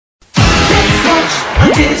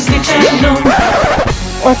Disney Channel.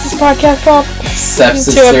 What's this podcast called?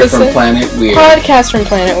 Sepsis from Planet Weird. Podcast from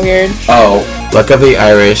Planet Weird. Oh, Luck of the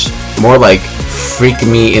Irish. More like freak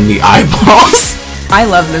me in the eyeballs. I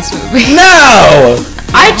love this movie. No!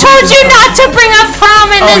 I told you not to bring up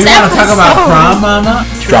prom in this you want to episode. talk about prom, mama?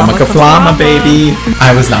 Dramacaflama, baby.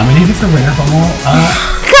 I was nominated for winner homo.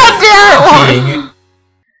 God damn it!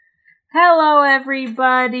 Hello,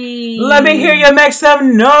 everybody. Let me hear you make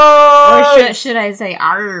some noise. Or should I say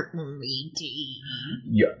R-E-T?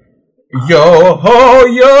 Yo ho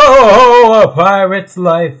yo, a pirate's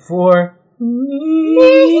life for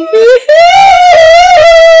me.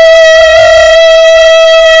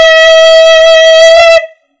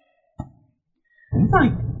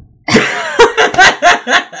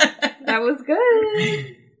 That was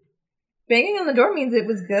good. Banging on the door means it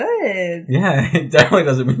was good. Yeah, it definitely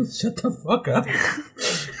doesn't mean shut the fuck up.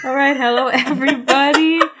 All right, hello,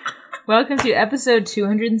 everybody. Welcome to episode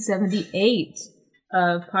 278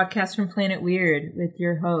 of Podcast from Planet Weird with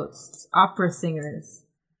your hosts, opera singers.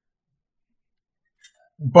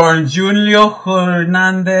 Borjulio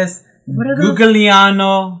Hernandez,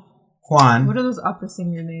 Gugliano Juan. What are those opera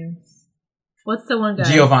singer names? What's the one guy?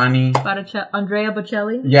 Giovanni. Andrea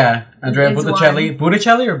Bocelli? Yeah, Andrea Is Bocelli.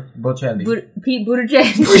 Botticelli or Bocelli? Pete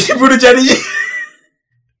Buttigieg. Butticelli.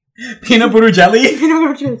 Peanut Butticelli.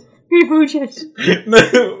 Pete Buttigieg.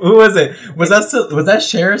 Who was it? Was that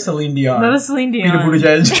Cher or Celine Dion? That was Celine Dion. Peanut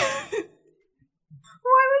Buttigieg.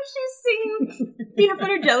 Why was she singing Peanut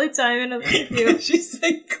Butter Jelly Time in a video? She's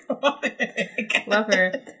iconic. Love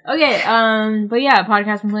her. Okay, but yeah,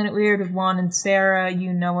 Podcast from Planet Weird with Juan and Sarah.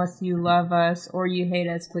 You know us, you love us, or you hate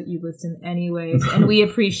us, but you listen anyways. And we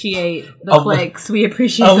appreciate the clicks. We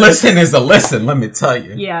appreciate a listen is a listen, let me tell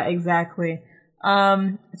you. Yeah, exactly.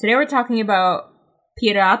 Today we're talking about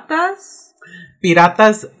Piratas.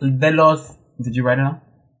 Piratas de los... Did you write it down?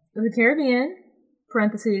 The Caribbean,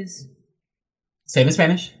 parentheses. Say it in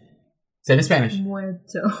Spanish. Say it in Spanish.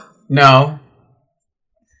 Muerto. No.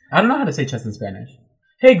 I don't know how to say chest in Spanish.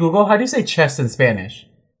 Hey Google, how do you say chest in Spanish?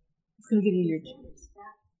 It's gonna give you your chest.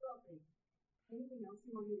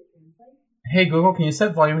 Hey Google, can you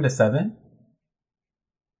set volume to 7?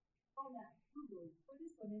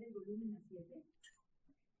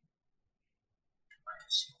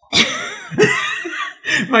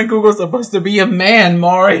 My Google's supposed to be a man,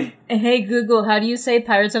 Maury. Hey Google, how do you say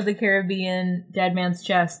Pirates of the Caribbean Dead Man's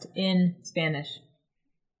Chest in Spanish?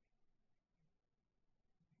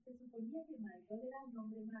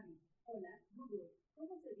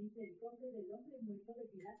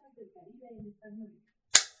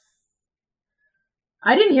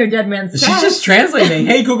 I didn't hear Dead Man's Chest. She's just translating.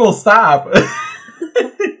 Hey Google, stop.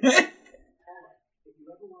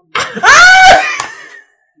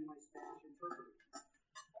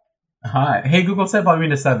 Hi. Hey Google, set volume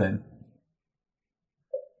to 7.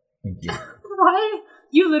 Thank you. Why?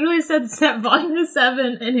 You literally said set volume to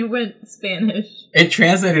 7 and it went Spanish. It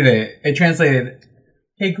translated it. It translated.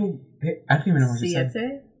 Hey Google. Hey, I don't even know what you said.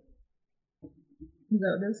 Siete? Is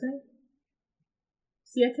that what it was saying?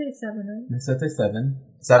 Siete is 7, right? Siete 7.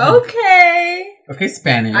 7. Okay. Okay,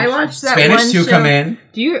 Spanish. I watched that Spanish one 2 show. come in.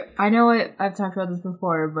 I know I've talked about this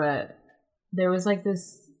before, but there was like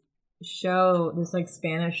this show, this like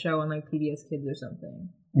Spanish show on like PBS Kids or something.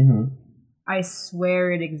 Mm-hmm. I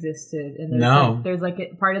swear it existed. And there's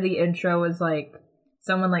like part of the intro was like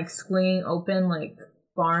someone like swinging open like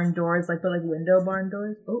barn doors, like the like window barn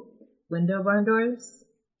doors.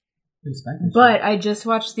 But I just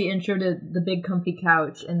watched the intro to The Big Comfy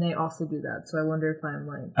Couch, and they also do that. So I wonder if I'm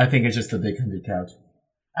like... I think it's just The Big Comfy Couch.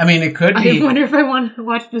 I mean, it could be... I wonder if I want to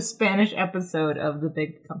watch the Spanish episode of The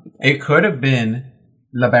Big Comfy Couch. It could have been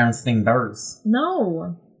La Berenstain Bears.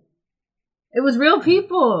 No. It was real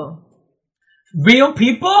people. Real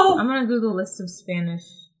people? I'm going to Google list of Spanish...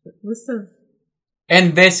 List of...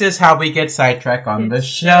 And this is how we get sidetracked on the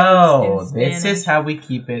show. This is how we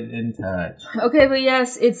keep it in touch. Okay, but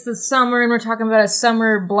yes, it's the summer, and we're talking about a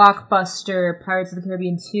summer blockbuster, Pirates of the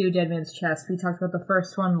Caribbean 2, Dead Man's Chest. We talked about the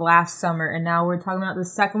first one last summer, and now we're talking about the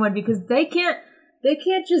second one because they can't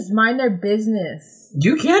just mind their business.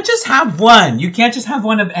 You can't just have one. You can't just have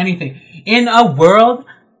one of anything. In a world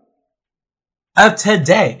of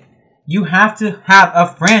today, you have to have a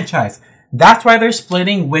franchise. That's why they're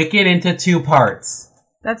splitting Wicked into 2 parts.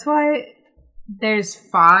 That's why there's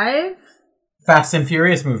 5? Fast and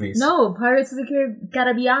Furious movies. No, Pirates of the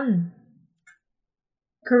Caribbean.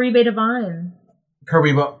 Caribe Divine.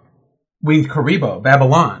 Caribo,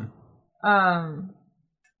 Babylon.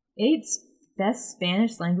 8 best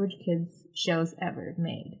Spanish language kids shows ever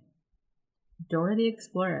made. Dora the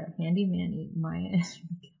Explorer, Handy Manny, Maya.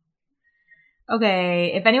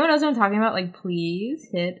 Okay, if anyone knows what I'm talking about, like, please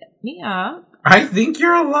hit me up. I think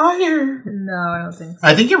you're a liar. No, I don't think so.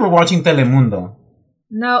 I think you were watching Telemundo.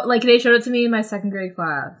 No, like, they showed it to me in my second grade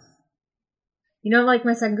class. You know, like,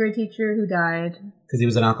 my second grade teacher who died? Because he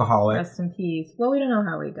was an alcoholic. Rest in peace. Well, we don't know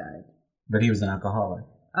how he died. But he was an alcoholic.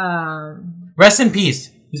 Rest in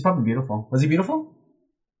peace. He's probably beautiful. Was he beautiful?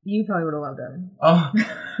 You probably would have loved him. Oh,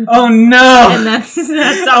 oh no! And that's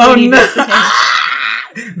all we need to say.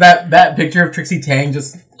 that picture of Trixie Tang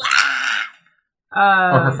just...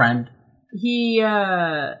 or her friend. He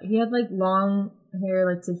had, like, long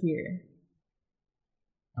hair, like, to here.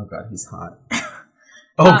 Oh god, he's hot.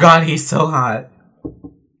 Oh god, he's so hot.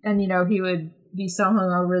 And, you know, he would be so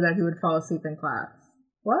hungover that he would fall asleep in class.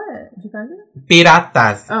 What? Did you find it?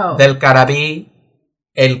 Piratas del Caribe,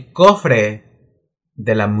 el cofre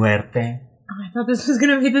de la muerte. Oh, I thought this was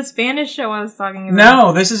going to be the Spanish show I was talking about.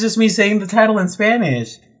 No, this is just me saying the title in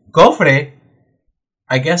Spanish. Cofre,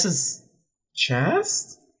 I guess is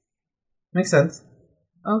chest? Makes sense.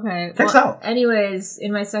 Okay. Checks out. Anyways,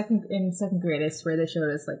 in second grade, I swear they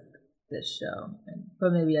showed us, like, this show.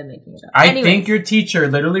 But maybe I'm making it up. I think your teacher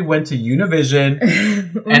literally went to Univision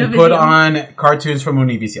and put on cartoons from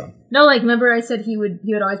Univision. No, like, remember I said he would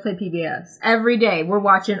always play PBS. Every day. We're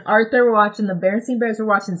watching Arthur, we're watching the Berenstain Bears, we're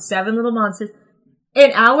watching Seven Little Monsters.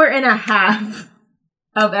 An hour and a half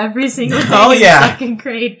of every single day in second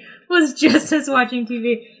grade was just us watching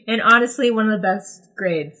TV. And honestly, one of the best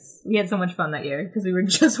grades. We had so much fun that year because we were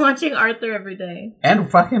just watching Arthur every day. And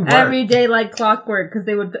fucking work. Every day like clockwork because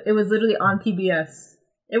it was literally on PBS.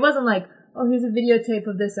 It wasn't like, oh, here's a videotape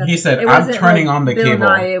of this episode. He said, I'm turning on the cable.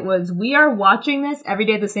 It was, we are watching this every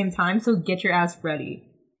day at the same time, so get your ass ready.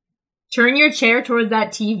 Turn your chair towards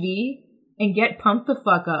that TV and get pumped the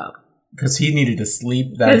fuck up. Because he needed to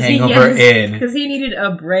sleep that hangover in. Because he needed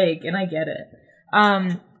a break, and I get it.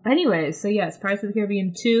 Anyways, so yes, Pirates of the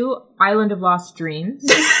Caribbean 2, Island of Lost Dreams.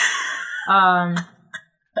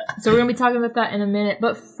 So we're going to be talking about that in a minute.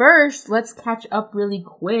 But first, let's catch up really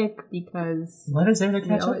quick because... What is there to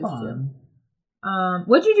catch up on?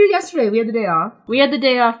 What'd you do yesterday? We had the day off. We had the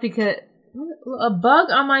day off because... A bug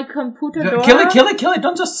on my computer door. Kill it.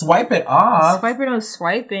 Don't just swipe it off. Swiper no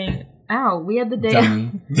swiping. Ow, we had the day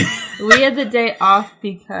we had the day off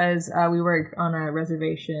because we worked on a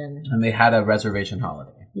reservation. And they had a reservation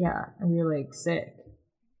holiday. Yeah, and we were like sick.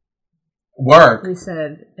 Work. We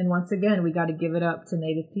said, and once again, we got to give it up to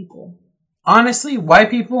Native people. Honestly, white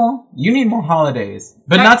people, you need more holidays,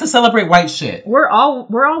 but not to celebrate white shit. We're all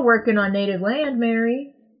working on Native land,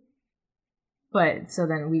 Mary. But so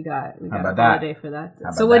then we got a holiday for that.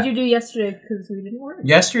 So what'd you do yesterday? Because we didn't work.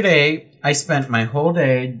 Yesterday, I spent my whole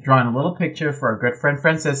day drawing a little picture for our good friend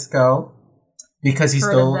Francisco because he's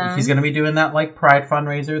going to be doing that like Pride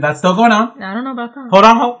fundraiser. That's still going on. I don't know about that.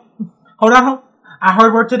 Hold on. I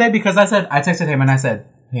heard word today because I texted him and I said,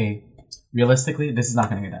 hey, realistically, this is not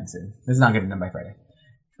going to get done soon. This is not getting done by Friday.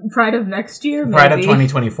 Pride of next year? Maybe. Pride of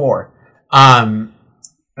 2024. And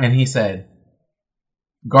he said,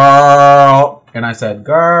 girl. And I said,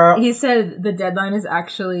 girl. He said the deadline is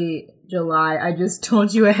actually July. I just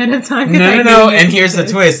told you ahead of time. No. And here's the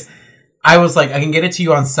twist. I was like, I can get it to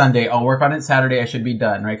you on Sunday. I'll work on it Saturday. I should be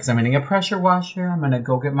done, right? Because I'm getting a pressure washer. I'm going to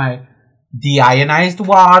go get my deionized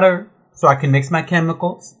water so I can mix my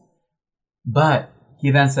chemicals. But he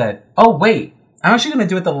then said, oh, wait. I'm actually going to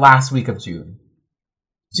do it the last week of June.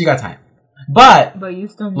 So you got time. But you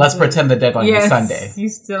still need let's pretend the deadline is Sunday. You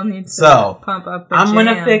still need to pump up the I'm going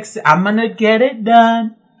to fix it. I'm going to get it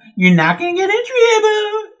done. You're not going to get in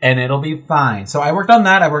trouble. And it'll be fine. So I worked on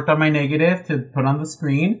that. I worked on my negative to put on the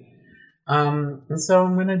screen. And so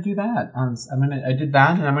I'm going to do that. I did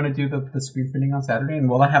that, and I'm going to do the screen printing on Saturday. And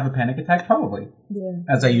will I have a panic attack? Probably. Yeah.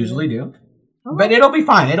 As I usually do. Okay. But it'll be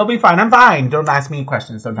fine. I'm fine. Don't ask me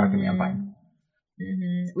questions. Don't talk to me. I'm fine.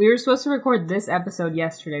 Mm-hmm. We were supposed to record this episode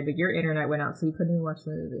yesterday, but your internet went out, so you couldn't even watch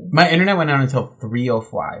the movie. My internet went out until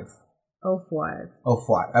 3:05.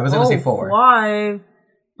 05. I was going to say 4. 5,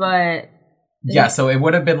 but... Yeah, so it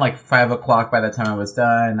would have been like 5 o'clock by the time I was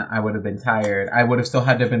done. I would have been tired. I would have still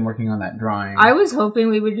had to have been working on that drawing. I was hoping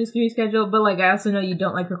we would just reschedule, but like I also know you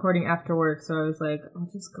don't like recording after work, so I was like, I'll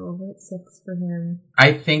just go over at 6 for him.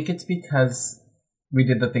 I think it's because we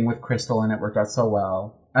did the thing with Crystal and it worked out so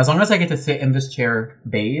well. As long as I get to sit in this chair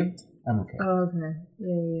bathed, I'm okay. Oh, okay.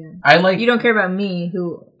 Yeah. You don't care about me,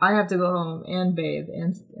 who I have to go home and bathe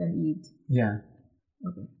and eat. Yeah.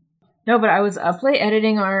 Okay. No, but I was up late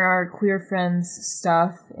editing our Queer Friends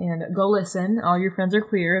stuff, and go listen. All Your Friends Are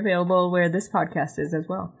Queer, available where this podcast is as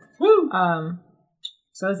well. Woo!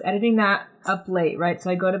 So I was editing that up late, right? So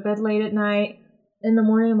I go to bed late at night. In the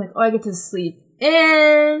morning, I'm like, oh, I get to sleep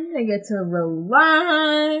And I get to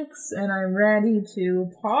relax, and I'm ready to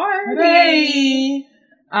party.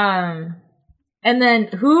 And then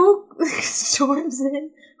who storms in?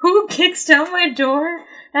 Who kicks down my door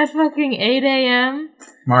at fucking 8 a.m.?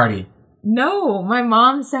 Marty. No, my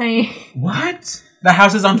mom saying... What? The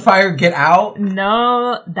house is on fire, get out?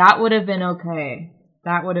 No, that would have been okay.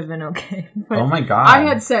 That would have been okay. But oh my god. I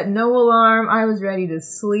had set no alarm. I was ready to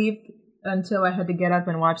sleep until I had to get up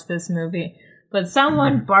and watch this movie. But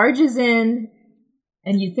someone barges in,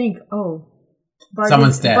 and you think, oh,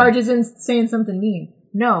 someone's dead. Barges in saying something mean.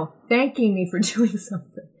 No, thanking me for doing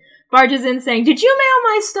something. Barges in saying, did you mail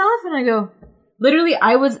my stuff? And I go, literally,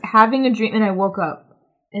 I was having a dream, and I woke up.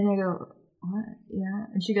 And I go, what? Yeah.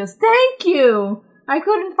 And she goes, thank you. I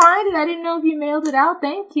couldn't find it. I didn't know if you mailed it out.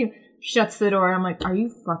 Thank you. Shuts the door. I'm like, are you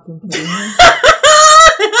fucking kidding me?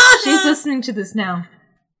 She's listening to this now.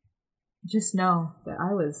 Just know that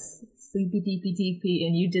I was sleepy, deepy, deepy,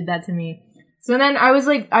 and you did that to me. So then I was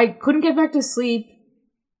like, I couldn't get back to sleep.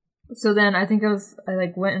 So then I think I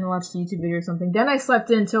went and watched a YouTube video or something. Then I slept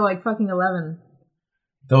in until like fucking 11.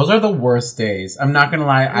 Those are the worst days. I'm not gonna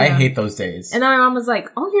lie, yeah. I hate those days. And then my mom was like,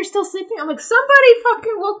 oh, you're still sleeping? I'm like, somebody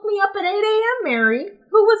fucking woke me up at 8 a.m., Mary.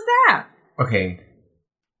 Who was that? Okay.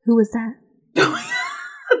 Who was that?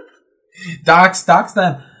 Docs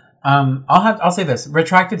them. I'll say this.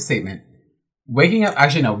 Retracted statement. Waking up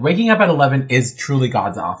at 11 is truly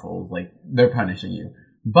God's awful. Like, they're punishing you.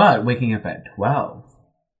 But waking up at 12,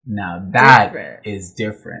 now that is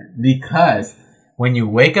different. Because when you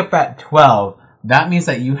wake up at 12, that means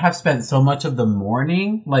that you have spent so much of the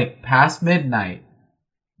morning, like past midnight,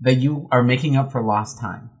 that you are making up for lost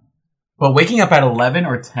time. But waking up at 11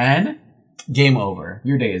 or 10, game over.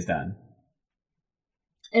 Your day is done.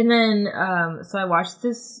 And then, so I watched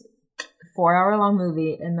this 4-hour-long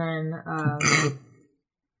movie, and then I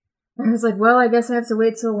was like, well, I guess I have to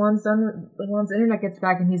wait till Juan's internet gets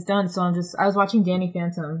back and he's done. So I was watching Danny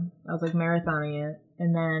Phantom. I was like marathoning it.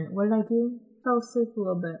 And then, what did I do? Fell asleep a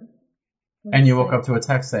little bit. And you woke up to a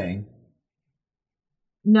text saying?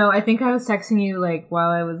 No, I think I was texting you like while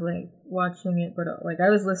I was like watching it, but like I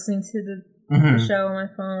was listening to the show on my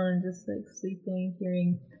phone and just like sleeping,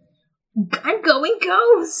 hearing I'm going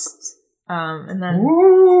ghost. And then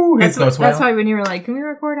ooh, that's why when you were like, can we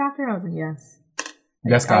record after? I was like, yes.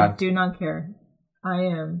 Yes, God. I do not care. I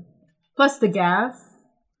am. Plus the gas.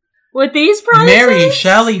 With these prices? Mary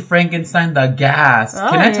Shelley Frankenstein the gas.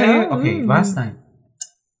 Can I tell you? Okay, last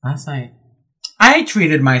night. I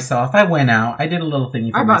treated myself. I went out. I did a little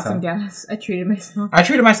thingy for myself. I bought some gas. I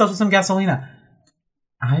treated myself with some gasolina.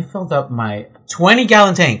 I filled up my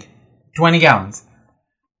 20-gallon tank. 20 gallons.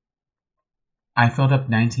 I filled up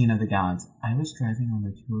 19 of the gallons. I was driving on the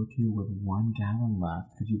 202 with 1 gallon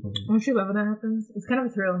left. Could you believe it? Don't you love when that happens? It's kind of a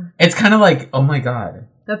thrill. It's kind of like, oh my god.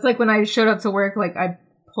 That's like when I showed up to work, like I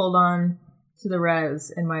pulled on to the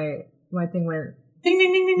res and my thing went, ding,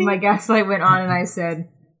 ding, ding, ding, ding. My gas light went on and I said,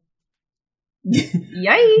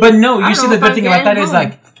 yay! But no, you see the good thing about that is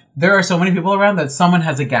like there are so many people around that someone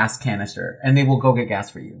has a gas canister and they will go get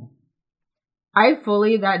gas for you. I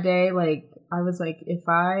fully that day like I was like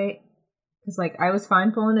because like I was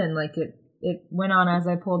fine pulling in, like it went on as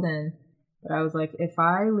I pulled in, but I was like if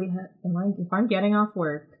I'm getting off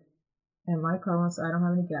work and my car wants I don't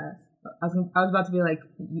have any gas, I was about to be like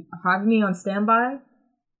have me on standby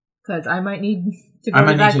because I might need to go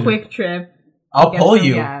on that quick trip. I'll pull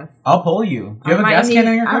you. Gas. I'll pull you. Do you have a gas can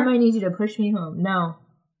in your car? I might need you to push me home. No.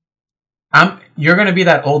 You're going to be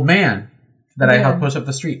that old man that I helped push up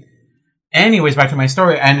the street. Anyways, back to my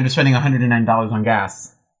story. I ended up spending $109 on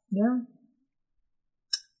gas. Yeah.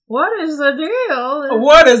 What is the deal?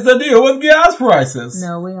 What is the deal with gas prices?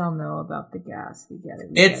 No, we all know about the gas. We get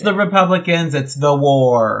it. It's the Republicans. It's the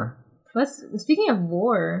war. Speaking of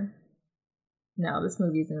war... No, this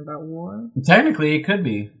movie isn't about war. Technically, it could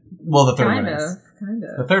be. Well, the third one is. Kind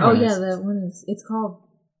of. The third one is. Oh, yeah, the one is. It's called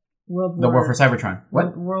World War. The War for Cybertron.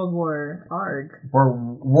 What? World War ARG.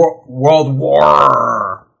 World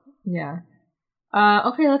War. Yeah.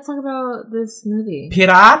 Okay, let's talk about this movie.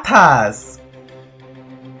 Piratas.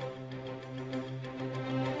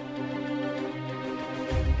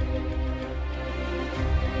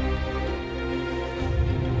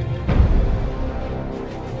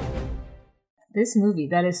 This movie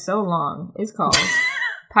that is so long is called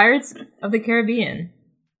Pirates of the Caribbean.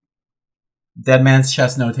 Dead man's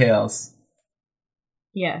chest, no tails.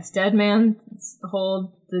 Yes, dead men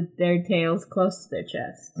hold their tails close to their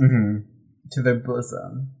chest. Mm-hmm. To their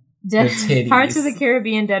bosom. Their titties. Pirates of the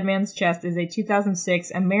Caribbean, Dead Man's Chest is a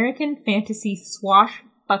 2006 American fantasy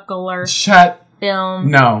swashbuckler film.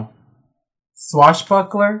 No.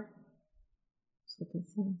 Swashbuckler? what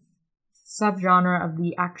this is. Subgenre of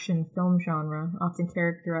the action film genre, often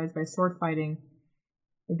characterized by sword fighting,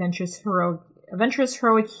 adventurous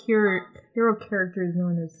heroic hero characters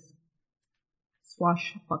known as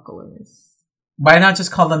swashbucklers. Why not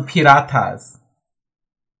just call them piratas?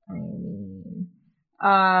 I mean,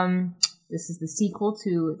 this is the sequel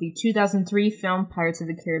to the 2003 film Pirates of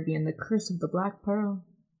the Caribbean: The Curse of the Black Pearl,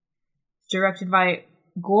 directed by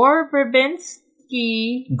Gore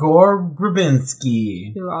Verbinski.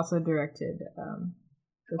 Who also directed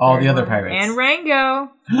all the other pirates. And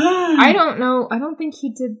Rango. I don't know. I don't think he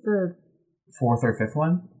did the 4th or 5th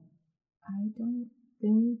one. I don't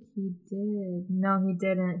think he did. No, he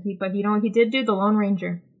didn't. He did do the Lone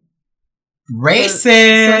Ranger.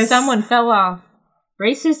 Racist. So someone fell off.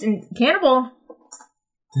 Racist and cannibal.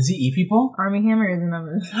 Does he eat people? Army Hammer is in that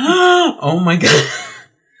movie. Oh my god.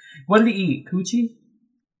 What did he eat? Coochie?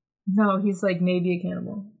 No, he's like maybe a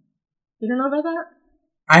cannibal. You don't know about that?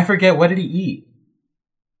 I forget. What did he eat?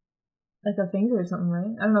 Like a finger or something,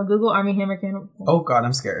 right? I don't know. Google Army Hammer cannibal. Oh god,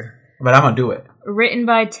 I'm scared. But I'm gonna do it. Written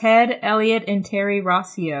by Ted Elliott and Terry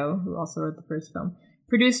Rossio, who also wrote the first film.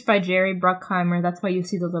 Produced by Jerry Bruckheimer. That's why you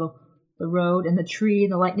see the road and the tree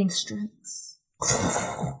and the lightning strikes.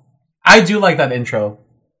 I do like that intro.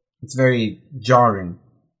 It's very jarring.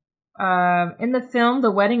 In the film, the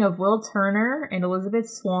wedding of Will Turner and Elizabeth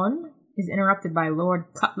Swann is interrupted by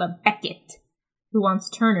Lord Cutler Beckett, who wants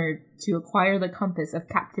Turner to acquire the compass of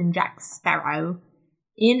Captain Jack Sparrow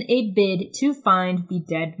in a bid to find the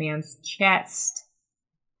dead man's chest.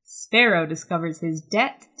 Sparrow discovers his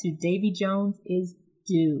debt to Davy Jones is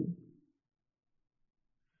due.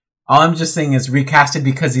 All I'm just saying is recasted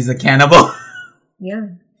because he's a cannibal.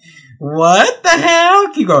 Yeah. What the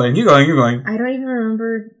hell? Keep going. I don't even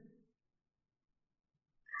remember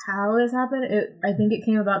how this happened. I think it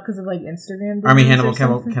came about because of like Instagram DMs. Army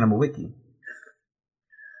Cannibal Wiki.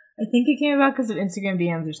 I think it came about because of Instagram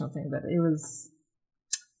DMs or something, but it was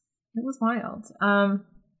wild.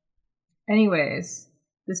 Anyways,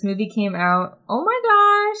 this movie came out. Oh my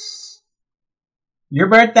gosh! Your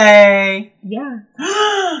birthday. Yeah.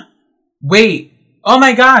 Wait. Oh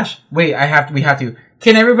my gosh. Wait, we have to.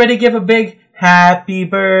 Can everybody give a big happy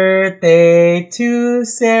birthday to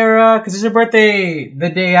Sarah? Because it's her birthday the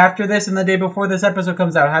day after this and the day before this episode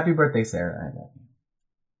comes out. Happy birthday, Sarah. I love you.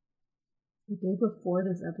 The day before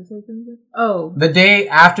this episode comes out? Oh. The day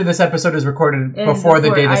after this episode is recorded before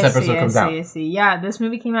the day this episode comes out. I see. Yeah, this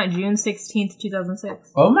movie came out June 16th,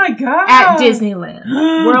 2006. Oh my god. At Disneyland.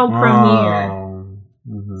 World premiere.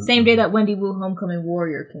 Mm-hmm. Same day that Wendy Wu Homecoming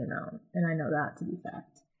Warrior came out. And I know that to be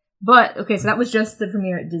fact. But, okay, so that was just the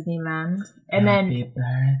premiere at Disneyland. And Happy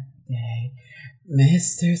birthday,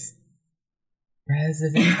 Mr.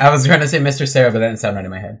 President. I was trying to say Mr. Sarah, but that didn't sound right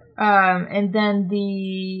in my head. And then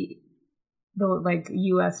the like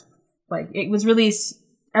US, like it was released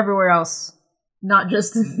everywhere else, not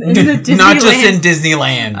just in Disneyland. Not just in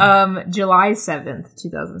Disneyland. July 7th,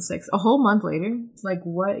 2006. A whole month later. Like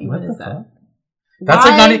what even is that? That's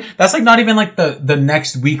like not even like the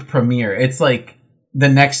next week premiere. It's like the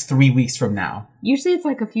next 3 weeks from now. Usually it's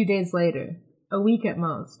like a few days later. A week at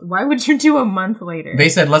most. Why would you do a month later? They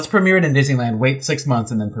said, let's premiere it in Disneyland, wait 6 months,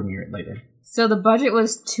 and then premiere it later. So the budget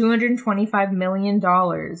was $225 million.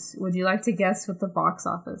 Would you like to guess what the box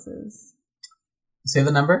office is? Say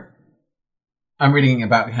the number? I'm reading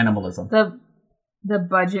about cannibalism. The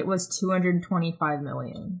budget was $225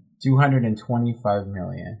 million. $225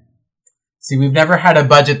 million. See, we've never had a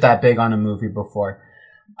budget that big on a movie before.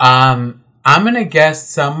 I'm going to guess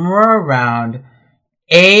somewhere around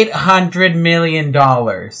 $800 million.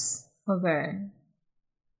 Okay.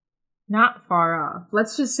 Not far off.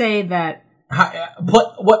 Let's just say that.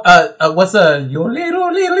 What's a your little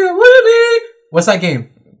Willy? What's that game?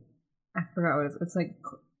 I forgot what it's like.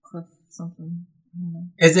 Cliff something. I don't know.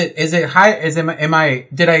 Is it high?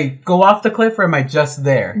 Did I go off the cliff or am I just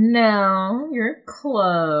there? No, you're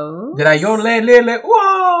close. Did I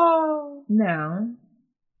whoa? No.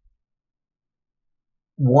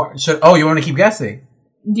 You want to keep guessing?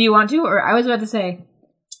 Do you want to? Or I was about to say.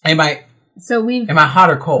 Am I hot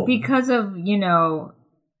or cold? Because of,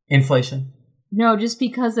 inflation? No, just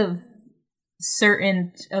because of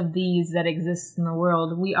certain of these that exist in the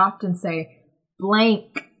world, we often say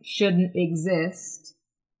blank shouldn't exist.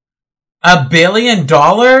 $1 billion?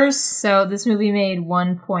 So this movie made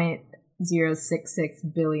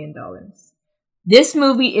 $1.066 billion. This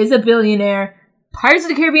movie is a billionaire. Pirates of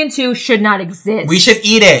the Caribbean 2 should not exist. We should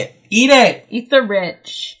eat it. Eat it. Eat the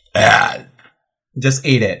rich. Just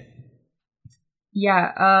eat it.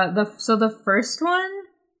 Yeah. So the first one,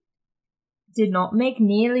 did not make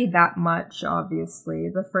nearly that much, obviously.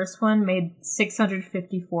 The first one made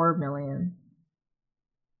 $654 million.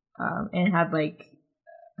 And had like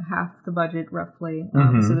half the budget roughly.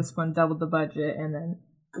 So this one doubled the budget and then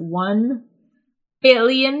 $1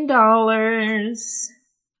 billion.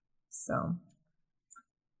 So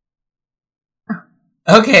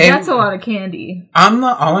okay, that's a lot of candy. All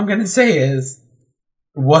I'm gonna say is,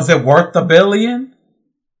 was it worth the $1 billion?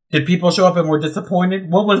 Did people show up and were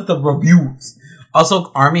disappointed? What was the reviews?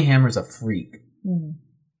 Also, Armie Hammer's a freak.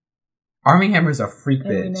 Armie Hammer's a freak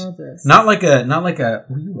bitch. We know this. Not like a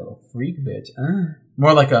oh, you little freak bitch.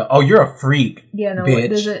 More like a, oh, you're a freak. Yeah, no,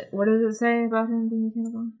 bitch. What does it say about him being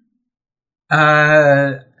cannibal?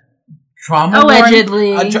 Trauma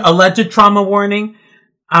allegedly warning? Alleged trauma warning.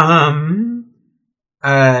 He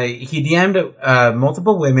DM'd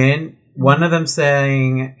multiple women. One of them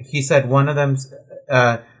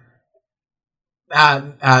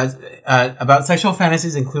about sexual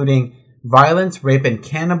fantasies including violence, rape, and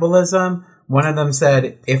cannibalism. One of them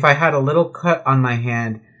said, if I had a little cut on my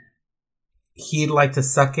hand, he'd like to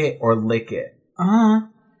suck it or lick it.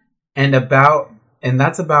 And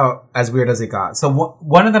that's about as weird as it got. So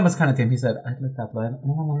one of them was kind of tame. He said, I'd lick that blood.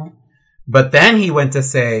 But then he went to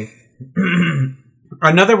say,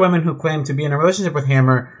 another woman who claimed to be in a relationship with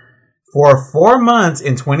Hammer for 4 months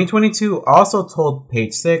in 2022 also told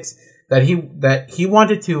Page Six that he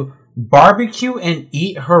wanted to barbecue and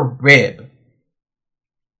eat her rib.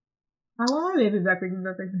 I want my baby back rib.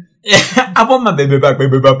 I want my baby back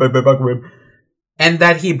rib. And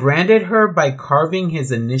that he branded her by carving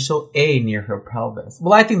his initial A near her pelvis.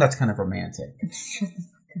 Well, I think that's kind of romantic.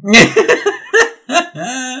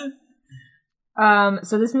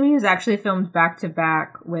 So this movie was actually filmed back to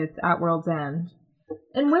back with At World's End.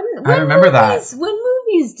 And when I remember that. When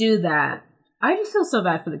movies do that, I just feel so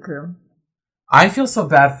bad for the crew. I feel so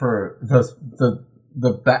bad for the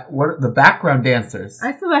background dancers.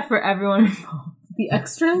 I feel bad for everyone involved. The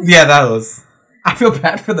extras? Yeah, I feel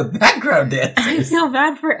bad for the background dancers. I feel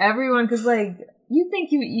bad for everyone because, like, you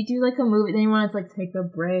think you do, like, a movie, then you want to, like, take a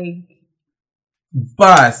break.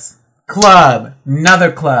 Bus, club, another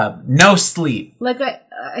club, no sleep. Like,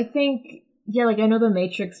 I think, yeah, like, I know the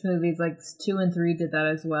Matrix movies, like, 2 and 3 did that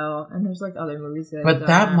as well, and there's, like, other movies that But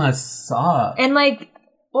that must suck. And, like,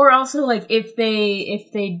 or also, like, if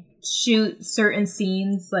they shoot certain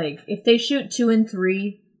scenes, like, if they shoot 2 and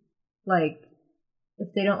 3, like,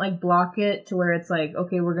 if they don't, like, block it to where it's like,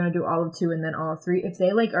 okay, we're gonna do all of 2 and then all of 3, if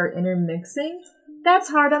they, like, are intermixing, that's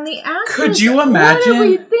hard on the actors. Could you imagine? What are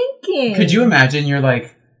we thinking? Could you imagine you're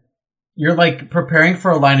preparing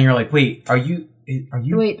for a line and you're like, wait, are you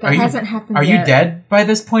Wait, that hasn't happened yet. Are you dead by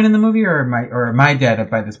this point in the movie, or am I dead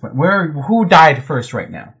by this point? Who died first right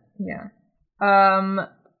now? Yeah.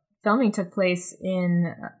 Filming took place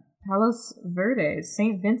in Palos Verdes,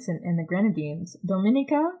 St. Vincent and the Grenadines,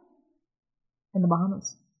 Dominica, and the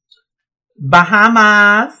Bahamas.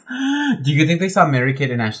 Bahamas! Do you think they saw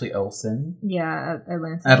Mary-Kate and Ashley Olsen? Yeah,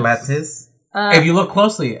 Atlantis. Atlantis? If you look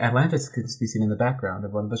closely, Atlantis could be seen in the background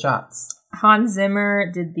of one of the shots. Hans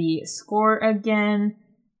Zimmer did the score again.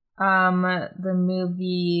 The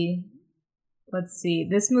movie... Let's see.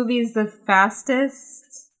 This movie is the fastest...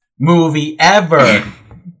 movie ever!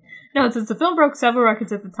 No, it says the film broke several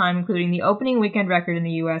records at the time, including the opening weekend record in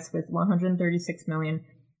the U.S. with $136 million.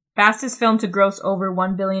 Fastest film to gross over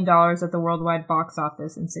 $1 billion at the worldwide box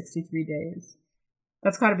office in 63 days.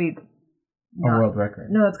 That's gotta be... a world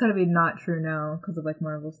record. No, it's gotta be not true now, because of, like,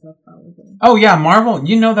 Marvel stuff, probably. Oh, yeah, Marvel.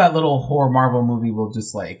 You know that little horror Marvel movie will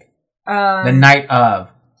just, like... the night of...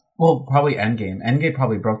 Well, probably Endgame. Endgame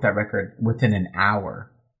probably broke that record within an hour.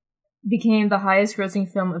 Became the highest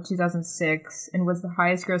grossing film of 2006 and was the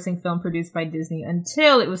highest grossing film produced by Disney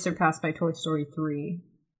until it was surpassed by Toy Story 3.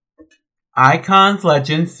 Icons,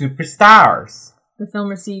 legends, superstars. The film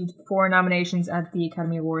received 4 nominations at the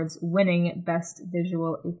Academy Awards, winning Best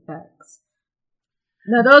Visual Effects.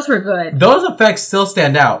 Now, those were good. Those effects still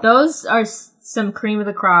stand out. Those are some cream of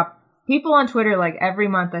the crop. People on Twitter, like, every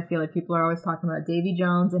month, I feel like people are always talking about Davy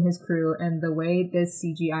Jones and his crew and the way this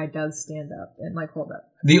CGI does stand up and, like, hold up.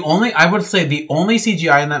 I would say the only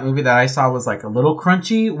CGI in that movie that I saw was, like, a little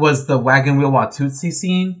crunchy was the Wagon Wheel Watusi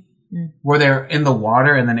scene where they're in the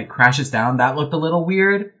water and then it crashes down. That looked a little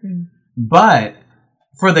weird. But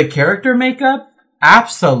for the character makeup,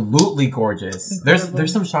 absolutely gorgeous. Incredible.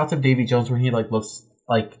 There's some shots of Davy Jones where he, like, looks,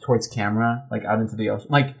 like, towards camera, like, out into the ocean.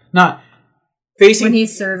 Like, not... facing when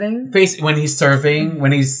he's serving,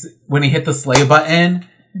 when he hit the sleigh button.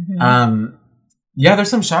 Yeah, there's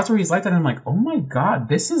some shots where he's like that, and I'm like, oh my god,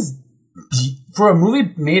 this is for a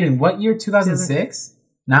movie made in what year? 2006?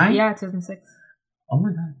 9? Yeah, 2006. Oh my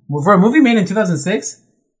god. Well, for a movie made in 2006,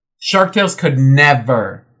 Shark Tales could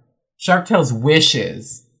never. Shark Tales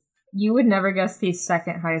wishes. You would never guess the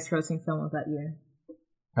second highest grossing film of that year.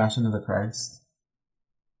 Passion of the Christ.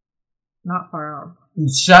 Not far off.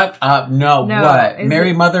 Shut up. No, what?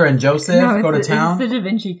 Mary, Mother, and Joseph go to town? It's the Da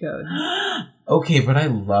Vinci Code. Okay, but I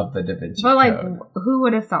love the Da Vinci Code. But, like, Code. who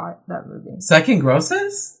would have thought that movie? Second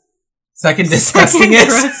grossest? Second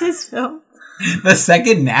disgustingest? Second grossest film? The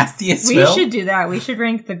second nastiest film? We should do that. We should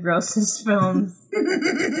rank the grossest films.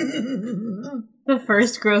 The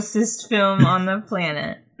first grossest film on the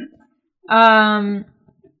planet.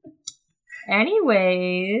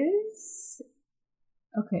 Anyways.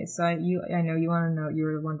 Okay, so I know you want to know, you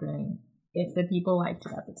were wondering if the people liked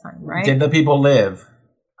it at the time, right? Did the people live?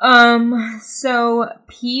 So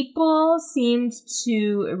people seemed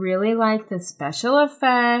to really like the special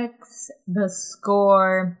effects, the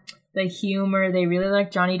score, the humor. They really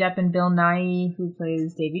like Johnny Depp and Bill Nighy, who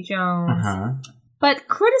plays Davy Jones. Uh-huh. But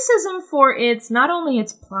criticism for not only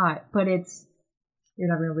its plot, but you're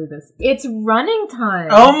not gonna believe this, it's running time.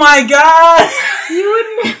 Oh my god! You would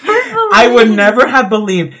never believe. I would never have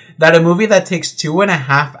believed that a movie that takes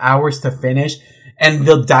 2.5 hours to finish and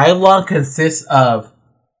the dialogue consists of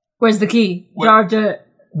where's the key?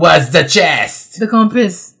 What's the chest? The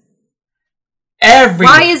compass.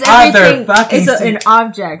 Why is everything an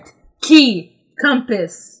object? Key,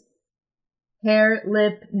 compass, hair,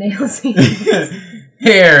 lip, nails,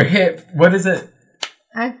 hair, hip. What is it?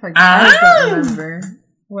 I forgot. I don't remember.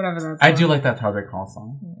 Whatever that song. I do like that Todd Hall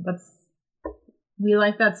song. We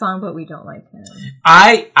like that song, but we don't like him.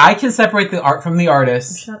 I can separate the art from the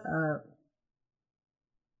artist. Shut up.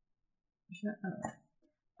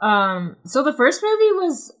 So the first movie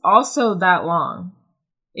was also that long.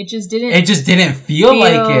 It just didn't feel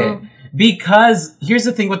like it. Because here's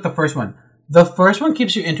the thing with the first one. The first one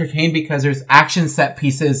keeps you entertained because there's action set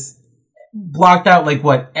pieces blocked out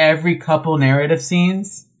every couple narrative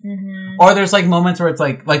scenes. Mm-hmm. Or there's moments where it's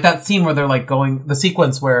like that scene where they're going, the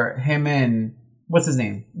sequence where him and what's his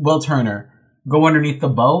name? Will Turner go underneath the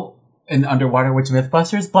boat in underwater, which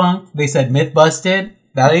Mythbusters bunked. They said myth busted.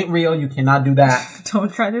 That ain't real. You cannot do that.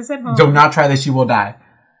 Don't try this at home. Do not try this. You will die.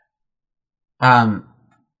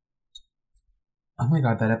 Oh my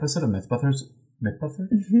god, that episode of Mythbusters?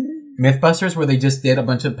 Mm-hmm. Mythbusters where they just did a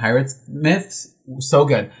bunch of pirates myths. So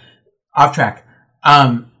good. Off track.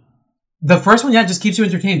 The first one, just keeps you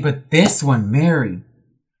entertained. But this one, Mary.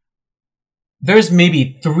 There's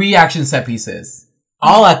maybe 3 action set pieces.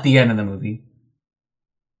 All at the end of the movie.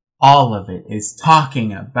 All of it is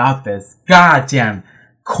talking about this goddamn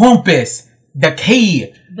compass, the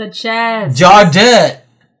key, the chest, Jardet,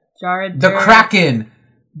 the Kraken,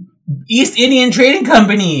 East Indian Trading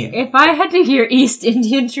Company. If I had to hear East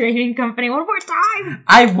Indian Trading Company one more time,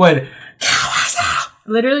 I would.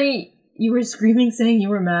 Literally, you were screaming saying you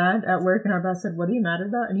were mad at work, and our boss said, "What are you mad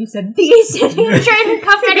about?" And you said, "The East Indian Trading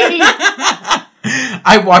Company."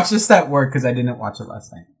 I watched this at work because I didn't watch it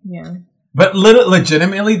last night. Yeah. But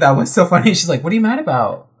legitimately, that was so funny. She's like, "What are you mad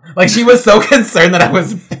about?" She was so concerned that I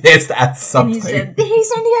was pissed at something. And you said, "The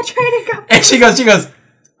East India Trading Company." And she goes,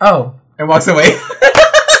 "Oh," and walks away. She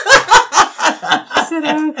said,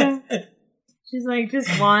 "Oh, okay." She's just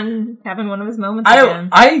having one of his moments again.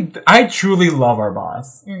 I truly love our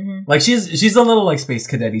boss. Mm-hmm. She's a little space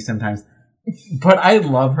cadet-y sometimes. But I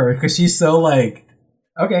love her because she's so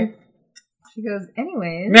okay. She goes,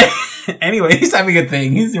 anyways. Anyway, he's having a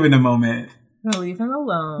thing. He's doing a moment. I'll leave him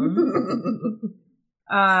alone.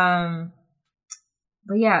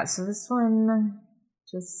 But yeah, so this one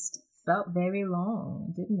just felt very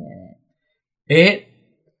long, didn't it?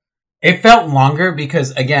 It felt longer because,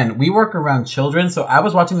 again, we work around children, so I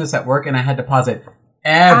was watching this at work and I had to pause it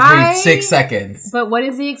every 6 seconds. But what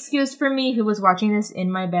is the excuse for me who was watching this in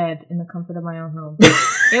my bed in the comfort of my own home?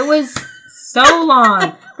 It was so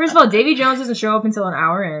long. First of all, Davy Jones doesn't show up until an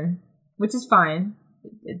hour in, which is fine.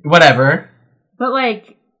 Whatever. But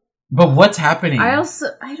But what's happening? I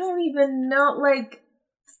don't even know,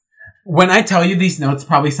 when I tell you these notes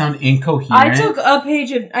probably sound incoherent. I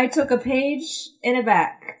took a page and a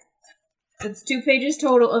back. It's 2 pages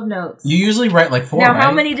total of notes. You usually write 4, Now, right?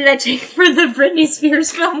 how many did I take for the Britney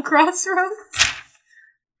Spears film Crossroads?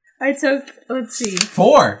 I took, let's see.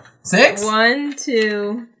 4. 6? 1,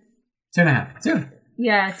 2. 2.5. 2.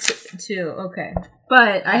 Yeah, 2. Okay.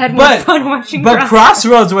 But I had more fun watching But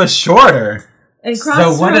Crossroads was shorter. And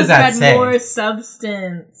Crossroads so what does that had say? more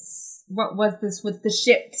substance. What was this with the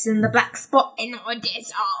ships and the black spot and all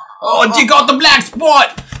this? Oh, you got the black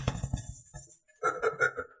spot!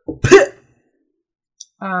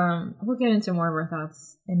 We'll get into more of our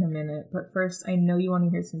thoughts in a minute, but first, I know you want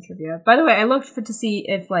to hear some trivia. By the way, I looked to see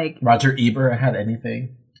if like Roger Ebert had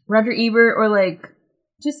anything. Roger Ebert or like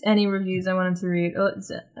just any reviews I wanted to read. I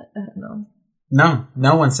don't know.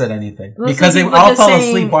 No one said anything Most because they people all just fell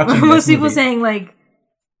saying- asleep watching this Most people movie. saying like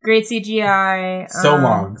great CGI. So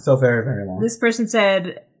long, so very very long. This person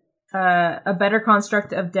said a better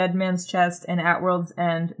construct of Dead Man's Chest and At World's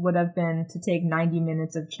End would have been to take 90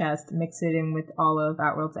 minutes of Chest, mix it in with all of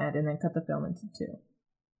At World's End, and then cut the film into 2.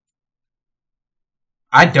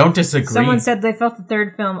 I don't disagree. Someone said they felt the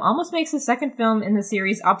third film almost makes the second film in the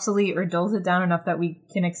series obsolete or dulls it down enough that we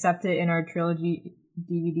can accept it in our trilogy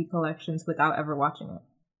DVD collections without ever watching it.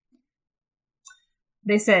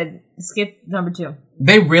 They said skip number 2.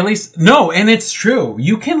 They really no, and it's true.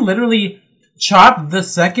 You can literally chop the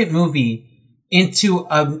second movie into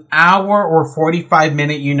an hour or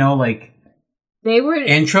 45-minute, like They were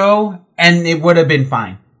intro, and it would have been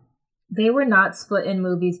fine. They were not split in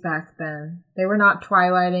movies back then. They were not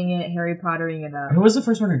Twilighting it, Harry Pottering it up. Who was the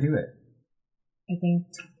first one to do it? I think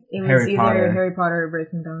it was Harry either Potter. Harry Potter or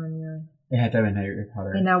Breaking Dawn, yeah. It had to have been Harry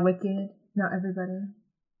Potter. And now Wicked. Not everybody.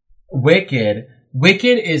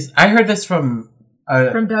 Wicked is. I heard this from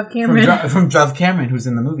Dove Cameron. from Dove Cameron, who's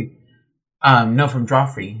in the movie. No, from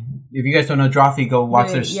Joffrey. If you guys don't know Joffrey, go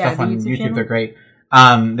watch their stuff on YouTube. channel? They're great.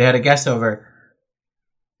 They had a guest over.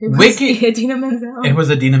 It was Wicked. Idina Menzel. It was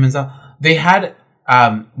Idina Menzel. They had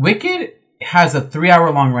Wicked has a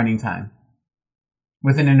 3-hour-long running time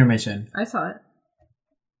with an intermission. I saw it.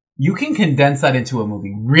 You can condense that into a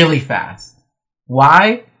movie really fast.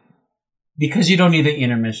 Why? Because you don't need the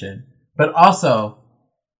intermission. But also,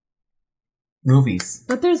 movies.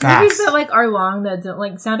 But there's Fast. movies that like are long that don't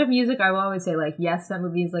like Sound of Music. I will always say like yes, that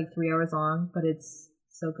movie is like 3 hours long, but it's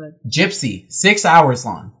so good. Gypsy, 6 hours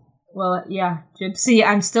long. Well, yeah, Gypsy.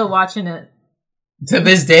 I'm still watching it. To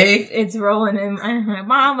this day, It's rolling in.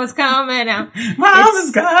 Mom was coming out.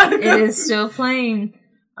 Mama's got It is still playing.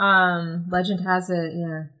 Legend has it.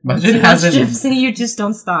 Yeah. Legend You has watch it. Gypsy, you just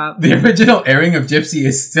don't stop. The original airing of Gypsy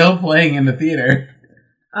is still playing in the theater.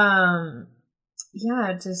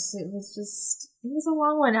 Yeah, it was a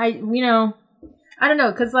long one. I don't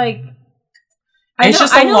know, cause like It's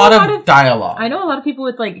just a lot of dialogue. I know a lot of people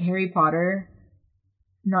with like Harry Potter,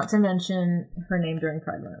 not to mention her name during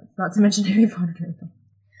Pride Month, not to mention Harry Potter during Pride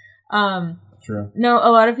Month. True. No,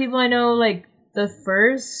 a lot of people I know like the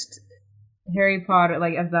first Harry Potter,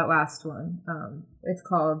 like of that last one. It's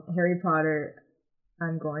called Harry Potter.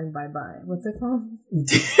 I'm going bye-bye. What's it called?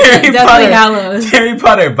 Harry Deathly Hallows. Harry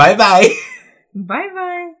Potter, bye-bye.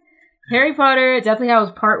 Bye-bye. Harry Potter, Deathly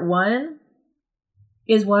Hallows Part 1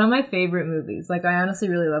 is one of my favorite movies. Like, I honestly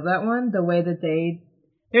really love that one. The way that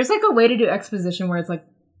there's like a way to do exposition where it's like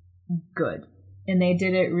good. And they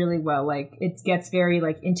did it really well. Like, it gets very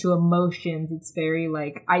like into emotions. It's very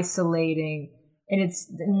like isolating. And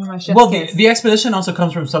it's, Well, the exposition also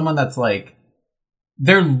comes from someone that's like,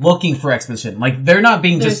 they're looking for exposition. Like, they're not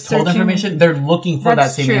being just told searching. information. They're looking for that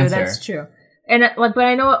same answer. That's true. And like, but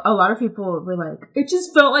I know a lot of people were like, it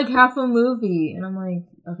just felt like half a movie. And I'm like,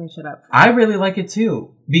 okay, shut up. I really like it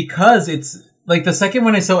too. Because it's, like, the second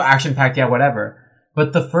one is so action-packed, yeah, whatever.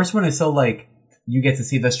 But the first one is so, like, you get to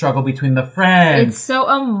see the struggle between the friends. It's so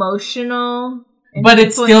emotional. But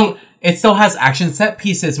it still has action set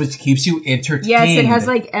pieces, which keeps you entertained. Yes, it has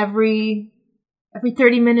like every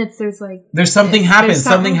 30 minutes there's something happens.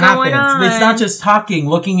 Something happens. It's not just talking,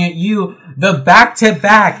 looking at you. The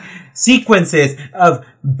back-to-back sequences of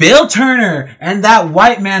Bill Turner and that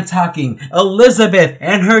white man talking, Elizabeth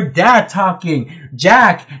and her dad talking,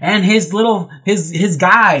 Jack and his little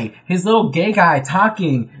gay guy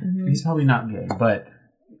talking. Mm-hmm. He's probably not gay, but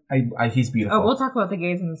he's beautiful. Oh, we'll talk about the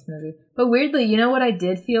gays in this movie. But weirdly, you know what I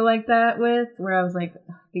did feel like that with? Where I was like,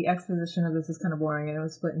 the exposition of this is kind of boring, and it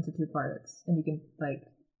was split into 2 parts. And you can, like,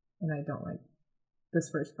 and I don't like this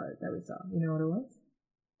first part that we saw. You know what it was?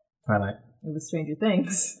 Twilight. It was Stranger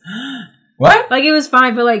Things. What? Like, it was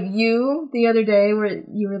fine, but like, you, the other day, where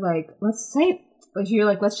you were like, let's say it. Like, you're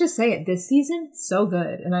like, let's just say it. This season, so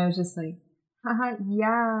good. And I was just like, haha,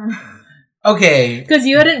 yeah. Okay. Because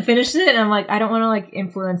you hadn't finished it, and I'm like, I don't want to like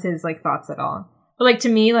influence his like thoughts at all. But like to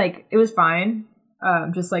me, like it was fine.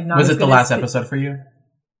 Just like not. Was as it the good last as episode for you?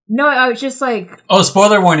 No, I was just like. Oh,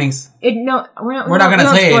 spoiler warnings. We're not gonna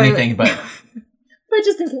say anything, but but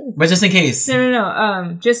just in case. But just in case.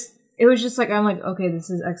 No. Just it was just like I'm like okay, this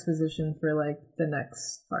is exposition for like the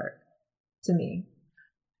next part. To me,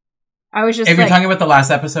 I was just. If you're talking about the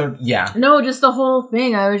last episode, yeah. No, just the whole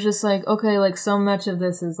thing. I was just like, okay, like so much of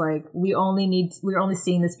this is like we're only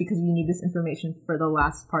seeing this because we need this information for the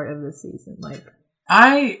last part of this season. Like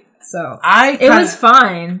It was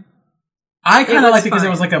fine. I kind of liked it because fine.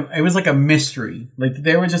 it was like a mystery. Like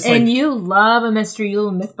they were just and you love a mystery, you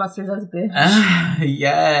little Mythbusters as a bitch.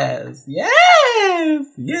 Yes.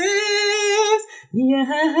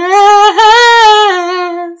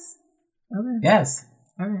 Okay. Yes.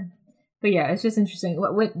 Okay. But yeah, it's just interesting.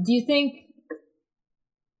 What do you think?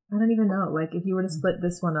 I don't even know. Like, if you were to split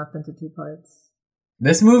this one up into 2 parts.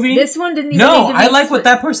 This movie? This one didn't even No, need to be I like split. what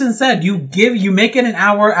that person said. You make it an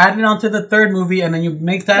hour, add it onto the 3rd movie, and then you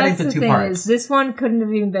make that That's into the 2 thing parts. Is, this one couldn't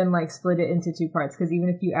have even been, like, split it into 2 parts, because even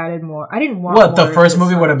if you added more... I didn't want What, more the first of this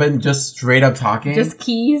movie one. would have been just straight up talking? Just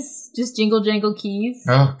keys. Just jingle jangle keys.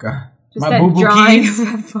 Oh, God. Just My that boo-boo drawing keys. of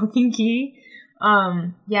that fucking key.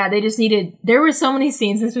 Yeah, they just needed... There were so many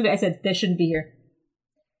scenes in this movie, I said, they shouldn't be here.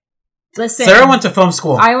 Listen. Sarah went to film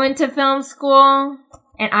school. I went to film school,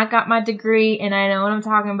 and I got my degree, and I know what I'm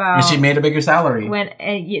talking about. And she made a bigger salary.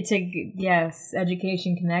 Yes,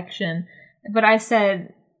 education connection. But I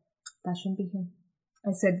said, that shouldn't be here.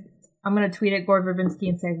 I said, I'm going to tweet at Gore Verbinski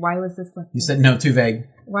and say, why was this left You here? said no, too vague.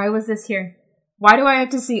 Why was this here? Why do I have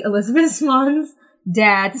to see Elizabeth Smann's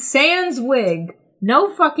dad sans wig?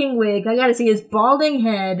 No fucking wig. I gotta see his balding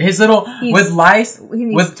head. His little, with lice,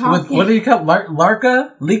 with talking. what do you call it?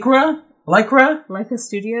 Lycra? Leica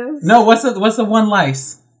Studios? No, what's the one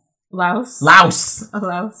lice? Louse. Louse. A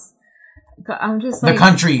louse. I'm just The like...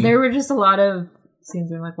 country. There were just a lot of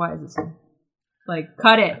scenes where I'm like, why is this here? Like,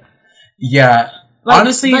 cut it. Yeah. Like,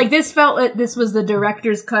 honestly. Like, this felt like this was the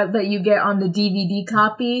director's cut that you get on the DVD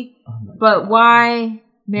copy. But why...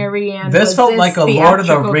 Marianne. This felt like a Lord of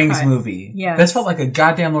the theatrical Rings cut? movie. Yes. This felt like a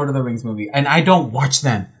goddamn Lord of the Rings movie. And I don't watch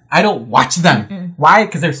them. Mm-mm. Why?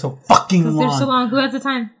 Because they're so fucking long. Because they're so long. Who has the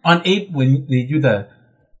time? When they do the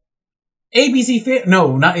ABC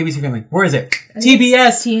no, not ABC Family. Where is it? I think TBS.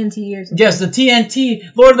 it's TNT or something. Yes, the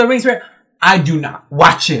TNT Lord of the Rings. I do not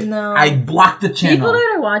watch it. No. I block the channel. People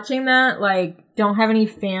that are watching that, like, don't have any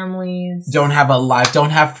families. Don't have a life.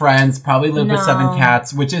 Don't have friends. Probably live with No. 7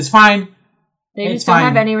 cats, which is fine. They It's just don't fine.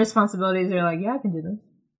 have any responsibilities. They're like, yeah, I can do this.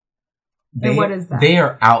 And what is that? They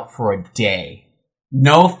are out for a day.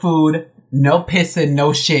 No food, no pissing,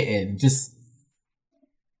 no shitting. Just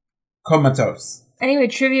comatose. Anyway,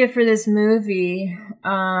 trivia for this movie.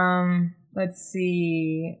 Let's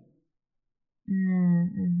see. I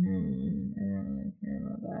don't really care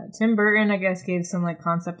about that. Tim Burton, I guess, gave some like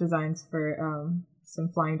concept designs for some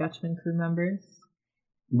Flying Dutchman crew members.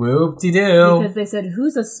 Whoop-de-doo. Because they said,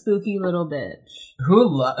 who's a spooky little bitch?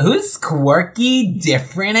 Who's quirky,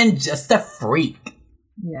 different, and just a freak?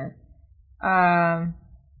 Yeah.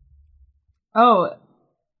 Oh.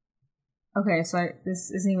 Okay, so this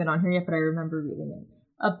isn't even on here yet, but I remember reading it.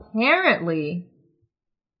 Apparently,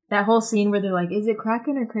 that whole scene where they're like, is it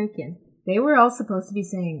Kraken or Kraken? They were all supposed to be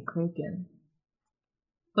saying Kraken.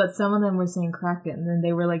 But some of them were saying Kraken, and then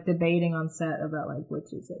they were like debating on set about like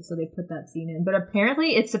which is it. So they put that scene in. But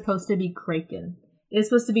apparently it's supposed to be Kraken. It's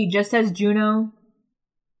supposed to be just as Juno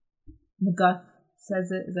McGuff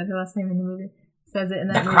says it. Is that her last name in the movie? Says it in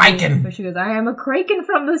that The movie. Kraken. Where she goes, I am a Kraken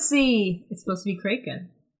from the sea. It's supposed to be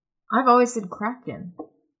Kraken. I've always said Kraken.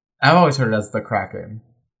 I've always heard it as the Kraken.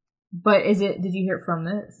 But did you hear it from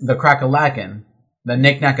this? The Crack-a-lackin'. The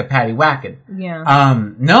knick-knack-a-patty-whackin'. Yeah.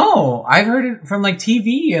 No, I've heard it from like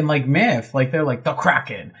TV and like myth. Like they're like the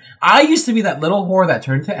Kraken. I used to be that little whore that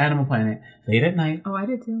turned to Animal Planet late at night. Oh, I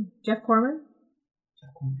did too. Jeff Corman?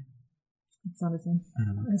 That's not his name. I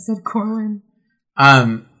don't know. I said Corman.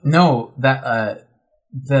 No, that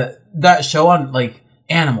show on like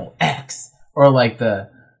Animal X or like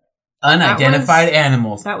the unidentified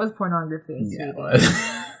animals. That was pornography. Yeah, it sweetie. was.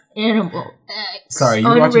 Animal X. Sorry,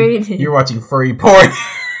 Unrated. you're watching furry porn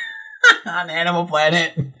on Animal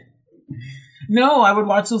Planet. No, I would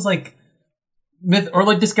watch those like myth or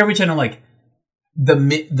like Discovery Channel, like the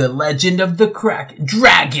legend of the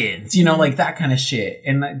dragons, you know, like that kind of shit.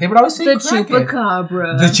 And like, they would always say The Kraken.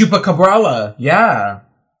 Chupacabra. The Chupacabra, yeah.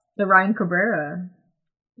 The Ryan Cabrera.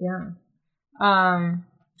 Yeah.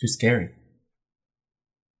 Too scary.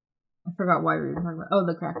 I forgot why we were talking about. Oh,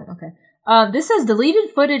 the Kraken. Okay. This says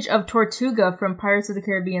deleted footage of Tortuga from Pirates of the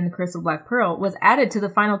Caribbean: The Curse of Black Pearl was added to the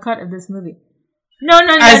final cut of this movie. No.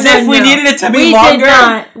 As if we needed it to be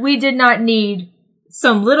longer. We did not need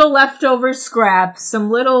some little leftover scraps,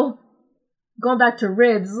 some little going back to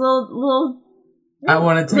ribs, little I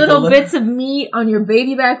want to take little a look. bits of meat on your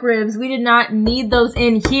baby back ribs. We did not need those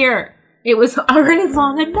in here. It was already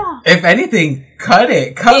long enough. If anything, cut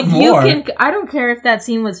it. Cut If more. you can, I don't care if that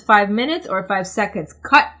scene was 5 minutes or 5 seconds.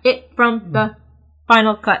 Cut it from the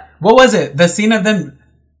final cut. What was it? The scene of them.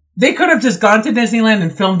 They could have just gone to Disneyland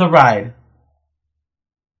and filmed the ride.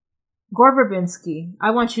 Gore Verbinski,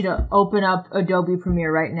 I want you to open up Adobe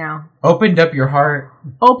Premiere right now. Opened up your heart.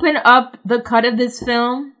 Open up the cut of this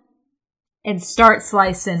film and start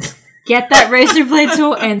slicing. Get that razor blade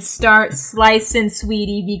tool and start slicing,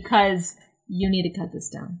 sweetie, because you need to cut this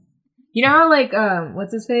down. You know how, like,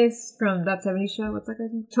 what's his face from That 70s Show? What's that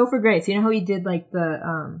guy's name? Topher Grace. You know how he did, like,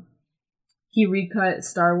 he recut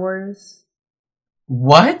Star Wars?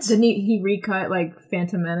 What? Didn't he recut, like,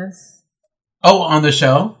 Phantom Menace? Oh, on the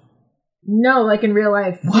show? No, like, in real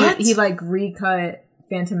life. What? He like, recut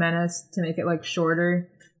Phantom Menace to make it, like, shorter.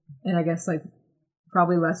 And I guess, like,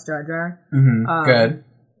 probably less Jar Jar. Mm-hmm. Good.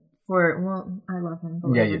 Well, I love him.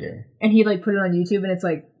 Yeah, you do. And he, like, put it on YouTube, and it's,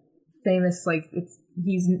 like, famous, like,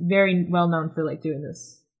 he's very well known for, like, doing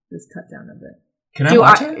this cut down of it. Can I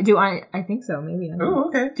watch it? I think so, maybe. Oh,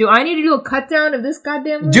 okay. Do I need to do a cut down of this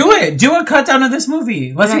goddamn movie? Do it! Do a cut down of this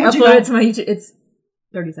movie. Let's see what you upload got. it to my YouTube. It's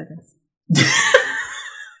 30 seconds.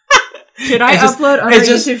 Should I upload on our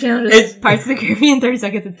YouTube channel just Pirates of the Caribbean 30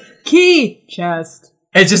 seconds? It's key chest.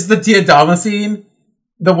 It's just the Tia Dalma scene,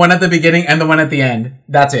 the one at the beginning and the one at the end.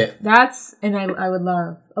 That's it. And I would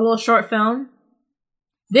love a little short film.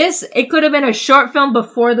 It could have been a short film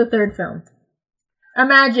before the third film.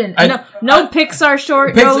 Imagine. No Pixar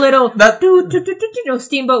short, no little, no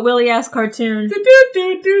Steamboat Willie ass cartoon.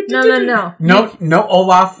 No. No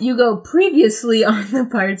Olaf. You go previously on the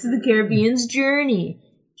Pirates of the Caribbean's journey.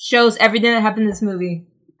 Shows everything that happened in this movie.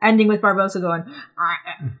 Ending with Barbossa going,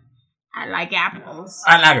 I like apples.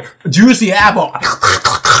 I like it. Juicy apple.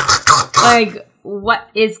 Like, what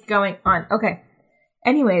is going on? Okay.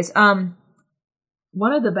 Anyways,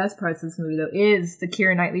 one of the best parts of this movie, though, is the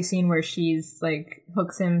Keira Knightley scene where she's, like,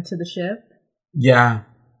 hooks him to the ship. Yeah.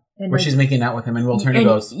 And where she's making out with him and Will Turner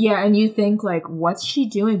goes. Yeah, and you think, like, what's she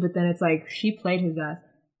doing? But then it's like, she played his ass.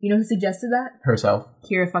 You know who suggested that? Herself.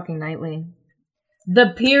 Keira fucking Knightley.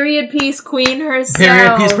 The period piece queen herself.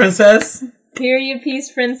 Period piece princess. Period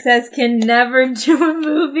piece princess can never do a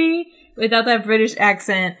movie without that British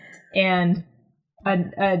accent and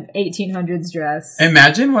an 1800s dress.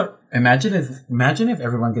 Imagine if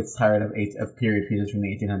everyone gets tired of period pieces from the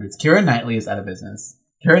 1800s. Keira Knightley is out of business.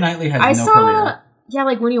 Keira Knightley has no career. Yeah,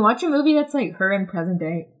 like when you watch a movie that's like her in present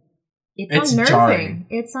day, it's unnerving. Jarring.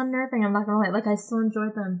 It's unnerving. I'm not gonna lie. Like I still enjoy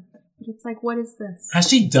them, but it's like, what is this? Has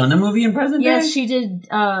she done a movie in present day? Yes, she did.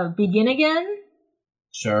 Begin Again.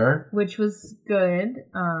 Sure. Which was good.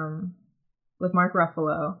 With Mark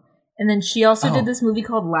Ruffalo. And then she also did this movie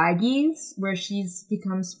called Laggies, where she's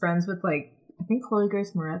becomes friends with, like, I think Chloe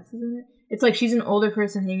Grace Moretz is in it. It's like she's an older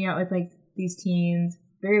person hanging out with, like, these teens.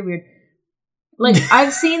 Very weird. Like,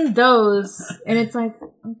 I've seen those, and it's like,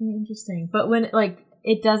 okay, interesting. But when, like,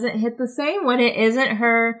 it doesn't hit the same when it isn't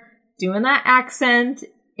her doing that accent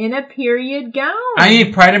in a period gown. I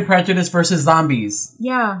need Pride and Prejudice versus Zombies.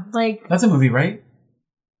 Yeah, like... That's a movie, right?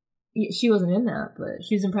 She wasn't in that, but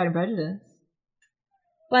she was in Pride and Prejudice.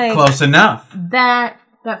 Like, close enough. That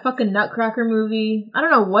fucking Nutcracker movie. I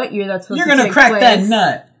don't know what year that's supposed to You're take gonna crack place. that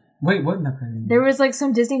nut. Wait, what Nutcracker? There was like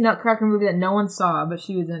some Disney Nutcracker movie that no one saw, but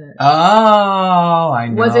she was in it. Oh, I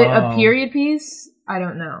know. Was it a period piece? I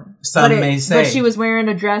don't know. Some may say. But she was wearing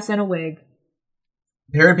a dress and a wig.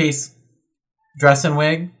 Period piece. Dress and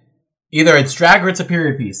wig. Either it's drag or it's a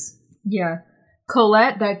period piece. Yeah.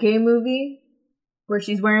 Colette, that gay movie, where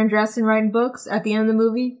she's wearing dress and writing books, at the end of the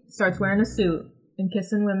movie, starts wearing a suit and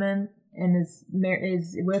kissing women and is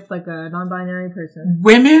with like a non-binary person.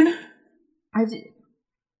 Women?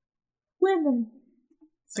 Women.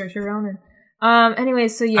 Saoirse Ronan. Anyway,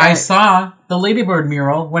 so yeah. I saw the Ladybird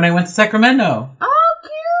mural when I went to Sacramento. Oh,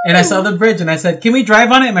 cute! And I saw the bridge and I said, can we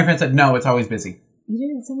drive on it? And my friend said, no, it's always busy. You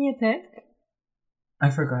didn't send me a pic?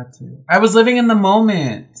 I forgot to. I was living in the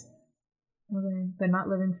moment. Okay, but not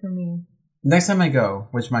living for me. Next time I go,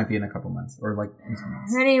 which might be in a couple months or like in 2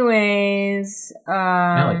 months. Anyways,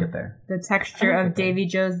 I like it there. The texture of Davy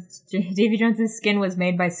Jones' skin was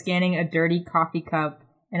made by scanning a dirty coffee cup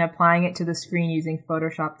and applying it to the screen using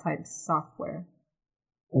Photoshop type software.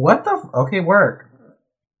 What the? Okay, work.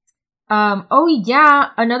 Oh yeah,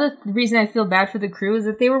 another reason I feel bad for the crew is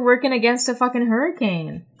that they were working against a fucking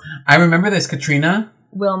hurricane. I remember this. Katrina.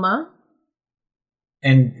 Wilma.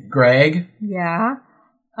 And Greg. Yeah.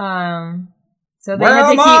 So they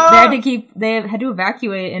had to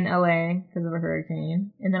evacuate in LA because of a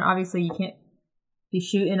hurricane. And then obviously you can't be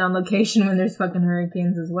shooting on location when there's fucking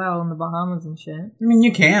hurricanes as well in the Bahamas and shit. I mean,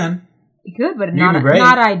 you can. You could, but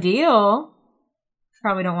not ideal.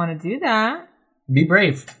 Probably don't want to do that. Be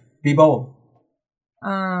brave. Be bold.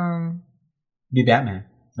 Be Batman.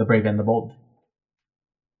 The brave and the bold.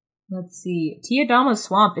 Let's see. Tiadama's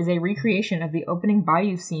Swamp is a recreation of the opening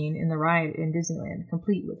bayou scene in the ride in Disneyland,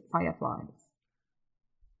 complete with fireflies.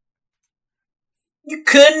 You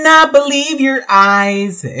could not believe your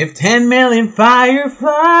eyes if 10 million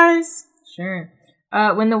fireflies. Sure.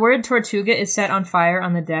 When the word Tortuga is set on fire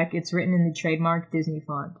on the deck, it's written in the trademark Disney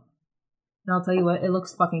font. And I'll tell you what, it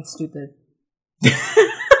looks fucking stupid.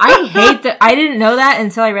 I hate that. I didn't know that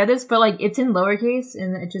until I read this, but like it's in lowercase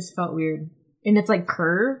and it just felt weird. And it's like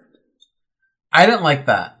curved. I didn't like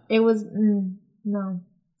that. It was, no.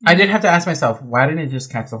 I did have to ask myself, why didn't it just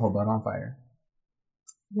catch the whole boat on fire?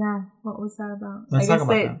 Yeah, what was that about? Let's I talk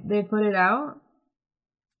guess about they put it out?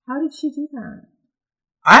 How did she do that?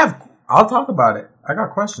 I'll talk about it. I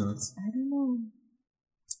got questions. I don't know.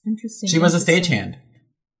 Interesting. She was a stagehand.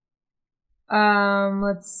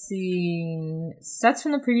 Let's see. Sets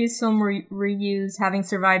from the previous film were reused, having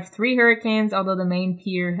survived 3 hurricanes, although the main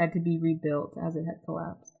pier had to be rebuilt as it had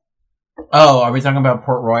collapsed. Oh, are we talking about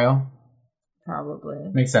Port Royal? Probably.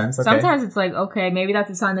 Makes sense. Okay. Sometimes it's like, okay, maybe that's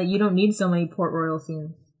a sign that you don't need so many Port Royal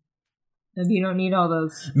scenes. Maybe you don't need all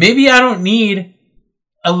those. Maybe I don't need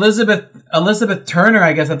Elizabeth Turner,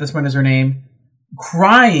 I guess at this point is her name,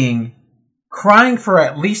 crying for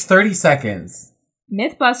at least 30 seconds.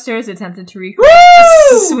 Mythbusters attempted to recreate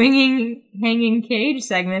a swinging, hanging cage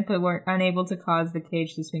segment, but were unable to cause the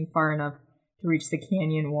cage to swing far enough to reach the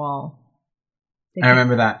canyon wall. I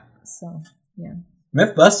remember that. So, yeah.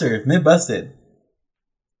 Mythbusters, myth busted.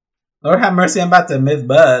 Lord have mercy, I'm about to myth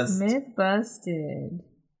buzz. Myth busted.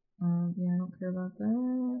 Yeah, I don't care about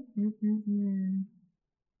that.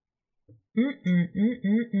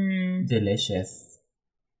 Delicious.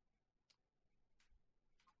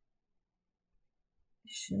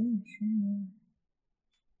 Sure, yeah.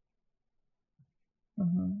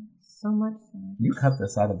 So much fun. You cut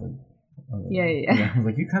this out of it. Yeah. I was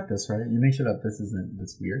like, you cut this, right? You make sure that this isn't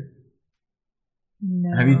this weird.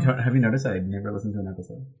 No. Have you noticed that I never listened to an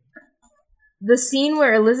episode? The scene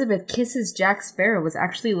where Elizabeth kisses Jack Sparrow was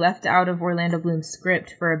actually left out of Orlando Bloom's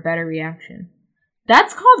script for a better reaction.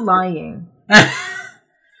 That's called lying.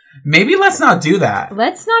 Maybe let's not do that.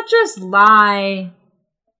 Let's not just lie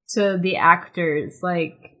to the actors.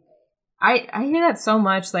 Like, I hear that so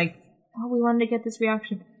much. Like, oh, we wanted to get this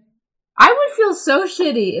reaction. I would feel so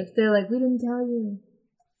shitty if they're like, we didn't tell you.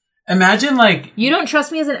 Imagine, like... You don't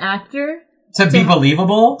trust me as an actor? To be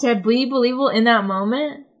believable? To be believable in that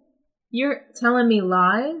moment? You're telling me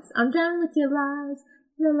lies? I'm done with your lies.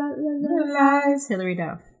 Lies. Hilary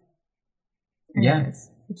Duff. Anyways,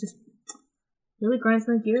 it just really grinds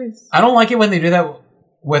my gears. I don't like it when they do that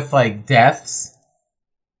with, like, deaths.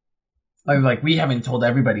 Like, we haven't told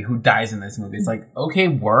everybody who dies in this movie. It's like, okay,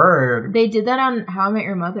 word. They did that on How I Met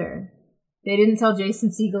Your Mother. They didn't tell Jason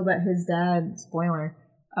Segel that his dad, spoiler,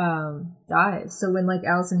 dies. So when, like,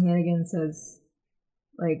 Allison Hannigan says,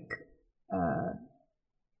 like,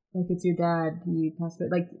 it's your dad, he passed away,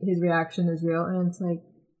 like, his reaction is real, and it's like,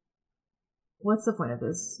 what's the point of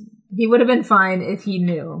this? He would have been fine if he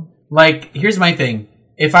knew. Like, here's my thing.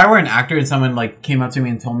 If I were an actor and someone, like, came up to me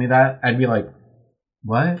and told me that, I'd be like,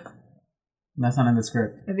 what? That's not in the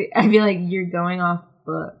script. I'd be like, you're going off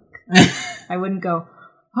book. I wouldn't go,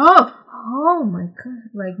 oh my god.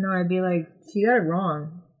 Like, no, I'd be like, she got it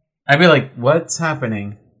wrong. I'd be like, what's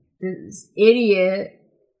happening? This idiot.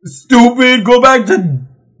 Stupid, go back to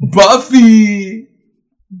Buffy.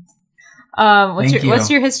 What's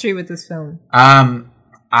your history with this film?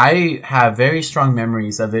 I have very strong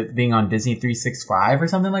memories of it being on Disney 365 or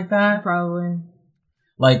something like that. Probably.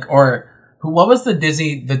 Like, or what was the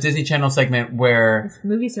Disney Channel segment where it's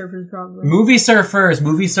Movie Surfers? Probably Movie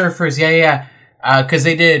Surfers. Yeah. Because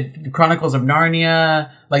they did Chronicles of Narnia.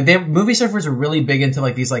 Like, Movie Surfers were really big into,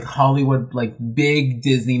 like, these, like, Hollywood, like, big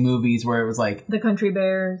Disney movies where it was like The Country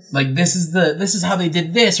Bears. Like, this is how they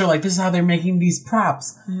did this, or like this is how they're making these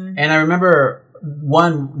props. Mm-hmm. And I remember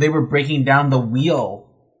they were breaking down the wheel.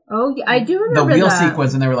 Oh, yeah, I do remember the wheel that.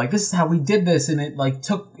 sequence, and they were like, "This is how we did this," and it like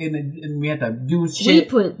took and we had to do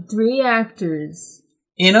shit. We put 3 actors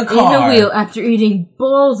in a car in a wheel after eating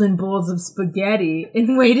bowls and bowls of spaghetti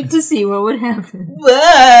and waited to see what would happen.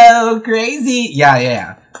 Whoa, crazy!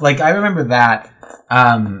 Yeah. Like, I remember that.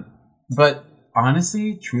 But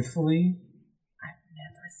honestly, truthfully, I've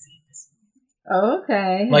never seen this movie. Oh,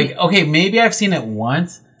 okay. Like, okay, maybe I've seen it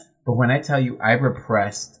once, but when I tell you I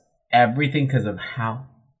repressed everything because of how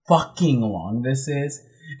fucking long this is.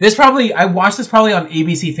 I watched this probably on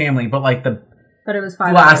ABC Family, but like but it was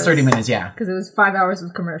 5 last hours. 30 minutes, yeah. Because it was 5 hours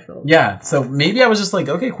of commercials. Yeah, so maybe I was just like,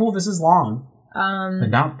 okay, cool, this is long. But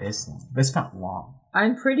not this long. This felt long.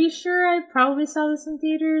 I'm pretty sure I probably saw this in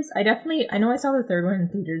theaters. I know I saw the third one in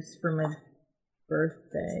theaters for my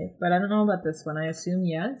birthday, but I don't know about this one. I assume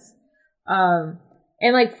yes.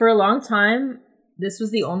 And like for a long time, this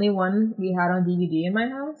was the only one we had on DVD in my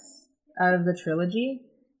house out of the trilogy.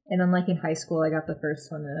 And then like in high school, I got the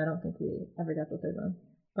first one, and I don't think we ever got the third one.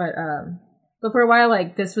 But for a while,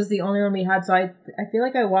 like this was the only one we had, so I feel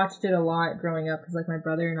like I watched it a lot growing up because like my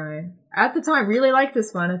brother and I at the time really liked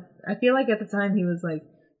this one. I feel like at the time he was like,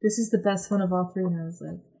 "This is the best one of all three," and I was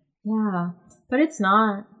like, "Yeah," but it's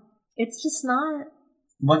not. It's just not.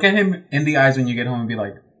 Look at him in the eyes when you get home and be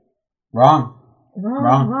like, wrong.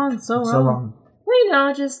 So wrong. Well, you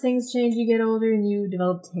know, just things change. You get older and you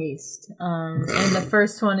develop taste. And the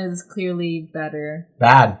first one is clearly better.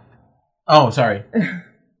 Bad. Oh, sorry.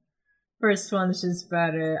 First one's just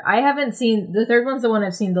better. I haven't seen... The third one's the one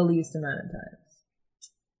I've seen the least amount of times.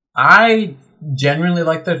 I genuinely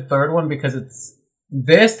like the third one because it's...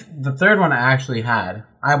 The third one I actually had.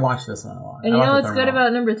 I watched this one a lot. And you know what's good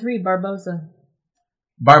about number 3? Barbossa.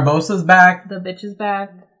 Barbossa's back. The bitch is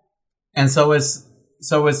back. And so is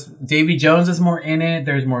Davy Jones is more in it.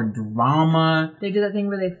 There's more drama. They do that thing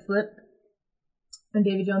where they flip in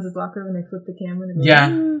Davy Jones' locker when they flip the camera. And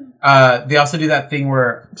Yeah. They also do that thing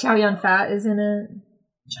where Chow Yun-fat is in it.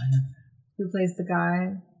 Who plays the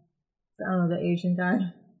guy? I don't know, the Asian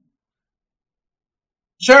guy.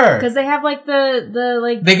 Sure. Because they have like the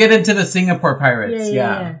like... They get into the Singapore pirates.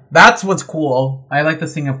 Yeah. That's what's cool. I like the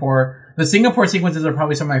Singapore. The Singapore sequences are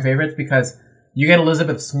probably some of my favorites because you get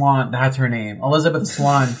Elizabeth Swann. That's her name. Elizabeth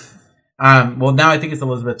Swann. Well, now I think it's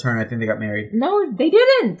Elizabeth Turner. I think they got married. No, they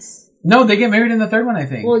didn't. No, they get married in the third one, I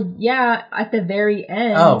think. Well, yeah, at the very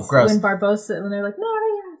end. Oh, gross. When Barbossa, when they're like,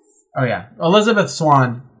 Marius. Oh, yeah. Elizabeth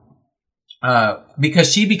Swann.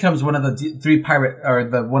 Because she becomes one of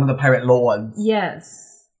the one of the pirate lords. Yes.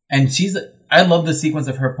 And I love the sequence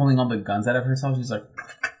of her pulling all the guns out of herself. She's like,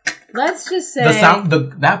 let's just say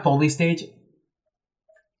that Foley stage.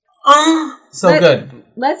 Good.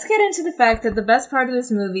 Let's get into the fact that the best part of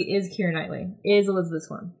this movie is Keira Knightley, is Elizabeth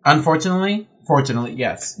Swann. Fortunately,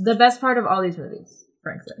 yes. The best part of all these movies,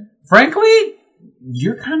 frankly. Frankly,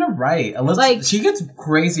 you're kind of right. Elizabeth, she gets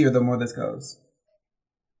crazier the more this goes.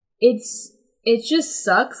 It just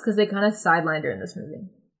sucks because they kind of sidelined her in this movie.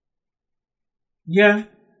 Yeah.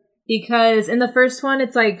 Because in the first one,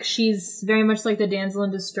 it's like she's very much like the damsel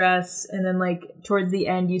in distress, and then like towards the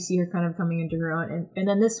end, you see her kind of coming into her own. And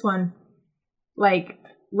then this one, like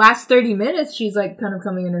last 30 minutes, she's like kind of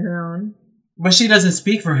coming into her own. But she doesn't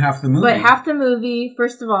speak for half the movie. But half the movie,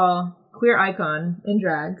 first of all, queer icon in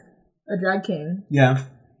drag, a drag king. Yeah.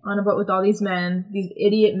 On a boat with all these men, these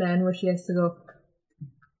idiot men, where she has to go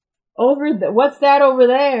what's that over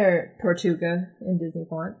there? Tortuga in Disney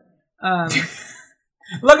font.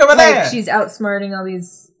 Look over there. She's outsmarting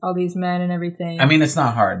all these men and everything. I mean, it's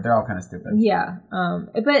not hard. They're all kind of stupid. Yeah.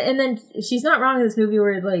 And then she's not wrong in this movie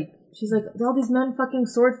where like she's like all these men fucking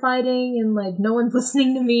sword fighting and like no one's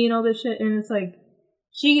listening to me and all this shit, and it's like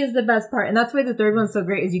she is the best part, and that's why the third one's so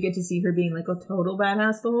great is you get to see her being like a total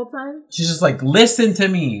badass the whole time. She's just like, listen to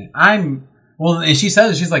me. And she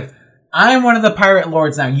says it, she's like, I'm one of the pirate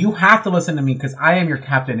lords now. You have to listen to me because I am your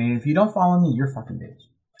captain, and if you don't follow me, you're fucking bitch.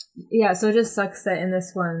 Yeah, so it just sucks that in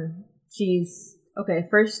this one, she's... Okay,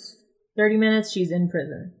 first 30 minutes, she's in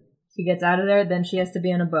prison. She gets out of there, then she has to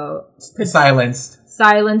be on a boat. Silenced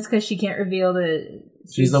because she can't reveal that...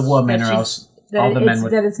 She's a woman, or else all the men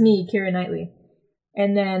would... That it's me, Keira Knightley.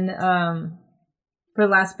 And then, for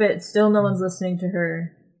the last bit, still no one's listening to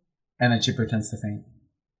her. And then she pretends to faint.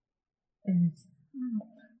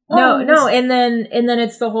 No, and then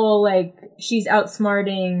it's the whole, like, she's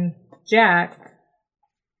outsmarting Jack,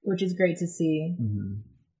 which is great to see.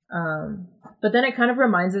 Mm-hmm. But then it kind of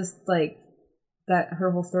reminds us, like, that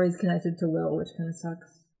her whole story is connected to Will, which kind of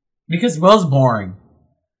sucks. Because Will's boring.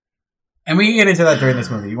 And we can get into that during this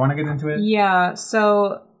movie. You want to get into it? Yeah,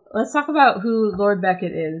 so let's talk about who Lord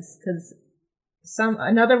Beckett is, because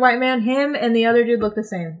another white man, him and the other dude look the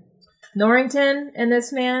same. Norrington and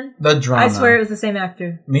this man. The drama. I swear it was the same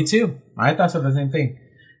actor. Me too. I thought so, the same thing.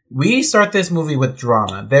 We start this movie with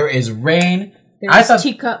drama. There is rain. There's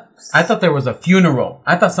teacups. I thought there was a funeral.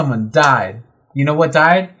 I thought someone died. You know what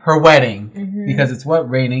died? Her wedding. Mm-hmm. Because it's what?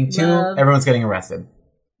 Raining. Love. 2, everyone's getting arrested.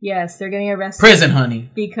 Yes, they're getting arrested. Prison, honey.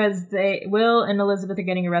 Because Will and Elizabeth are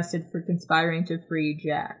getting arrested for conspiring to free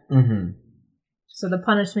Jack. Mm-hmm. So the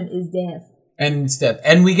punishment is death.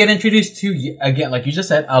 And we get introduced to, again, like you just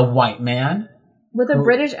said, a white man. With a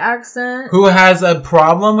British accent. Who has a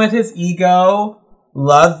problem with his ego.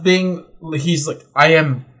 He's like, I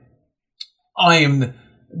am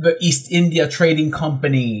the East India Trading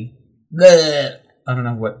Company. Bleh. I don't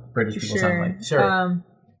know what British people sound like. Sure.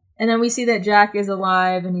 And then we see that Jack is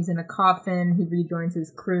alive and he's in a coffin. He rejoins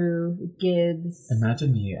his crew, Gibbs.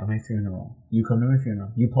 Imagine me at my funeral. You come to my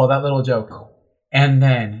funeral. You pull that little joke. And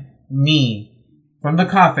then me from the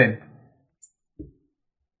coffin.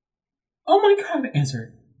 Oh my God. Answer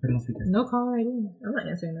it. Put it on speaker. No caller ID. I'm not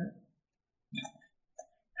answering that.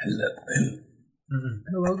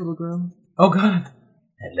 Hello, little girl. Oh God.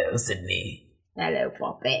 Hello, Sydney. Hello,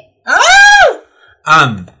 Poppy.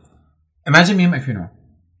 Ah! Imagine me at my funeral.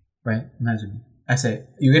 Right? Imagine me. I say,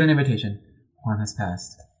 you get an invitation. Juan has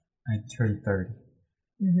passed. I turned 30.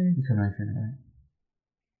 Mm-hmm. You come to my funeral, right?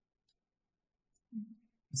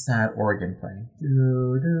 Sad organ playing.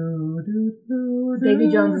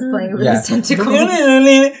 Davy Jones is playing with his tentacles.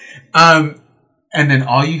 And then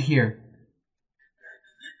all you hear,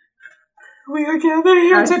 we are gathered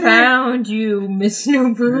here today. I found you, Miss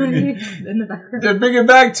Nobody, in the background. They bring it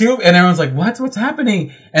back too, and everyone's like, What's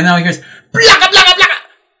happening?" And now he hears, "Blaka, blaka, blaka,"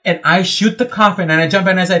 and I shoot the coffin, and I jump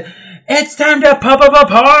in, and I said, "It's time to pop up a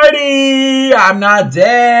party! I'm not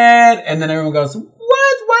dead." And then everyone goes, "What?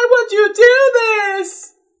 Why would you do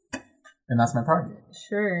this?" And that's my party.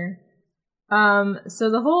 Sure.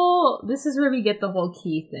 So this is where we get the whole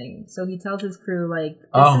key thing. So he tells his crew, like,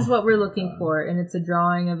 this is what we're looking for, and it's a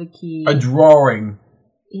drawing of a key. A drawing.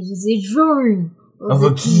 It is a drawing of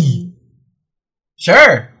a key.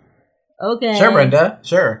 Sure. Okay. Sure, Brenda.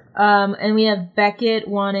 Sure. And we have Beckett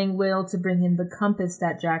wanting Will to bring him the compass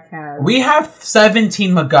that Jack has. We have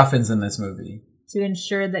 17 MacGuffins in this movie. To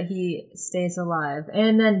ensure that he stays alive.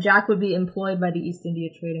 And then Jack would be employed by the East India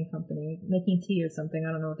Trading Company, making tea or something.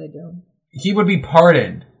 I don't know what they do. He would be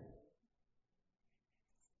pardoned.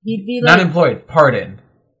 He'd be like... Not employed, pardoned.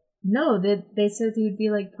 No, they said he would be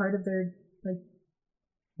like part of their... like.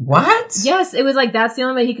 What? Yes, it was like that's the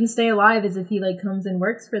only way he can stay alive is if he like comes and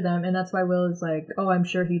works for them. And that's why Will is like, oh, I'm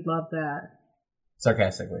sure he'd love that.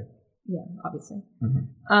 Sarcastically. Yeah, obviously.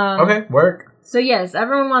 Mm-hmm. Okay, work. So yes,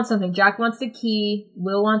 everyone wants something. Jack wants the key.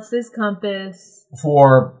 Will wants this compass.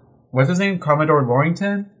 For, what's his name? Commodore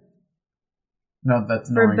Lorrington? No, that's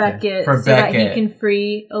for Norrington. Beckett. For so Beckett. That he can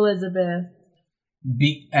free Elizabeth.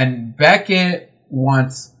 And Beckett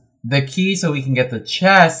wants the key so he can get the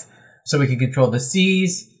chest, so he can control the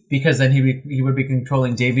seas, because then he would be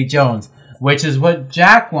controlling Davy Jones, which is what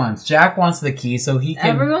Jack wants. Jack wants the key so he can...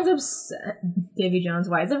 Everyone's obsessed. Davy Jones,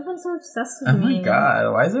 why is everyone so obsessed with me? Oh my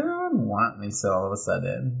God, why does everyone want me so all of a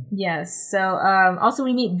sudden? Yes, so also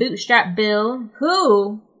we meet Bootstrap Bill,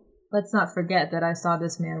 who... Let's not forget that I saw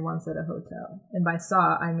this man once at a hotel. And by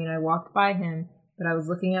saw, I mean I walked by him, but I was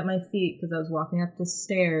looking at my feet because I was walking up the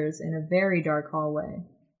stairs in a very dark hallway.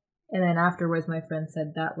 And then afterwards my friend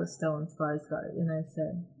said that was Stellan Skarsgård. And I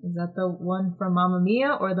said, is that the one from Mamma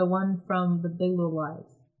Mia or the one from The Big Little Lies?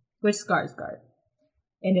 Which Skarsgård?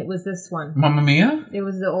 And it was this one. Mamma Mia? It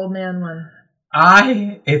was the old man one.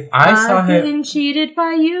 If I saw him... I've been cheated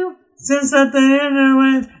by you? Since something in the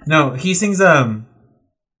wind. No, he sings the...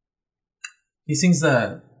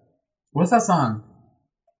 What's that song?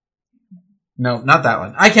 No, not that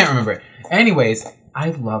one. I can't remember it. Anyways,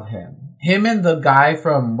 I love him. Him and the guy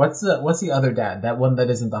from what's the other dad? That one that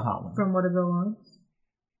isn't the hot one. From What Are the Ones?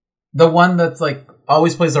 The one that's like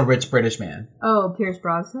always plays a rich British man. Oh, Pierce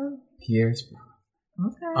Brosnan? Pierce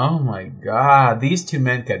Brosnan. Okay. Oh my God, these two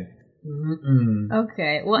men could.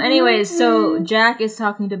 Okay. Well, anyways, so Jack is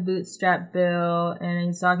talking to Bootstrap Bill, and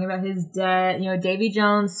he's talking about his debt. You know, Davy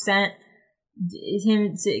Jones sent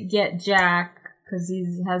him to get Jack because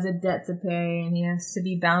he has a debt to pay, and he has to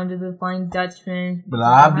be bound to the Flying Dutchman.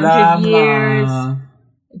 Blah blah years. blah.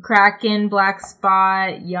 Kraken, Black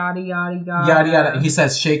Spot, yada yada yada. Yada yada. He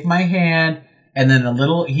says, "Shake my hand," and then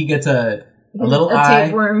he gets a little eye.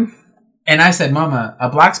 Tapeworm. And I said, "Mama, a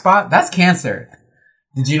black spot? That's cancer."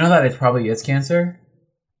 Did you know that it probably is cancer?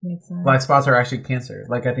 Makes sense. Black spots are actually cancer.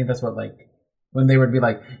 Like, I think that's what, like, when they would be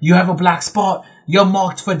like, "You have a black spot, you're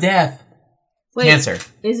marked for death." Wait, cancer.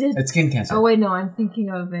 Is it? It's skin cancer. Oh wait, no, I'm thinking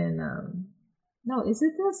of no, is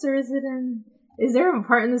it this or is it in? Is there a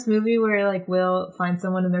part in this movie where like Will finds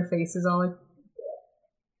someone and their face is all like?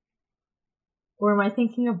 Or am I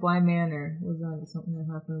thinking of Bly Manor? Was that something that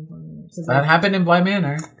happened in Bly Manor? That happened in Bly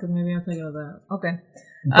Manor. Because maybe I'm thinking of that. Okay.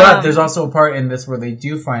 But there's also a part in this where they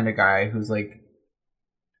do find a guy who's like,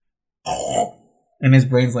 and his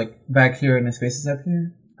brain's like back here and his face is up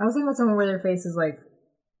here. I was thinking about someone where their face is like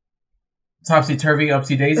topsy-turvy,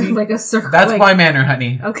 upsy-daisy. like a circle. That's Bly Manor,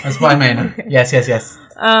 honey. Okay. That's Bly Manor. Okay. Yes.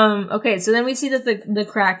 Okay, so then we see that the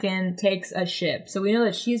Kraken takes a ship. So we know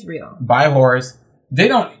that she's real. By horse. They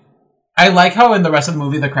don't... I like how in the rest of the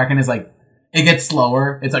movie, the Kraken is like... It gets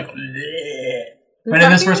slower. It's like... But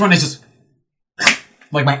in this first one, it's just...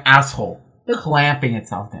 like my asshole. clamping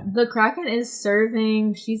itself in. The Kraken is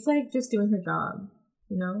serving. She's like just doing her job,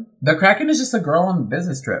 you know? The Kraken is just a girl on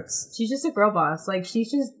business trips. She's just a girl boss. Like,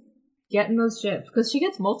 she's just getting those ships. Because she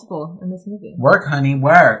gets multiple in this movie. Work, honey,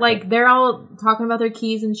 work. Like, they're all talking about their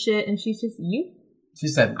keys and shit, and she's just, She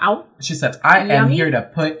said, ow. She said, I am Yummy. here to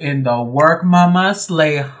put in the work, mama.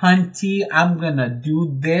 Slay hunty. I'm gonna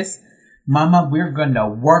do this. Mama, we're gonna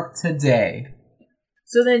work today.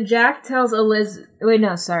 So then Jack tells Elizabeth... Wait,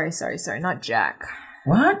 no, sorry, not Jack.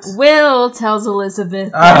 What? Will tells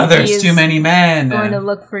Elizabeth Oh, that there's he too is many men. going to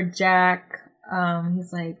look for Jack.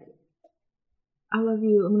 He's like, I love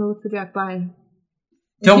you. I'm going to look for Jack. Bye.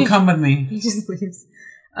 Don't come with me. He just leaves.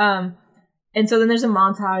 And so then there's a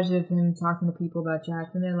montage of him talking to people about Jack,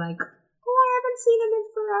 and they're like, oh, I haven't seen him in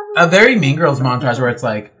forever. A very Mean Girls montage where it's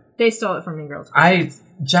like, They stole it from Mean Girls.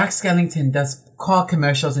 Jack Skellington does car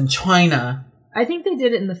commercials in China. I think they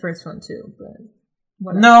did it in the first one too, but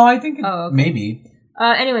whatever. No, I think okay. maybe.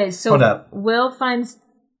 Anyways, so Hold up. Will finds...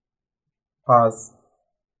 Pause.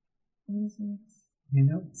 What is this? You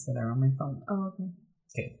know, set her on my phone. Oh, okay.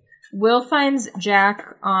 Okay. Will finds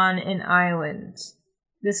Jack on an island.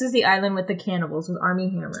 This is the island with the cannibals, with Armie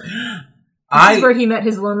Hammer. This is where he met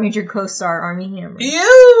his Lone Ranger co-star, Armie Hammer.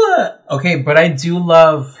 Ew! Okay, but I do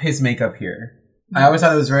love his makeup here. I always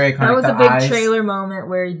thought it was very iconic. That was the a big eyes. trailer moment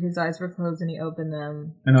where his eyes were closed and he opened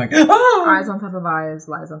them. And like, oh! Eyes on top of eyes,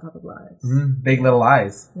 lies on top of lies. Big little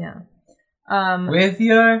eyes. Yeah. With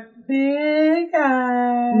your big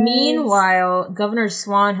eyes. Meanwhile, Governor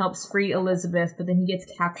Swan helps free Elizabeth, but then he gets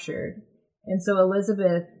captured. And so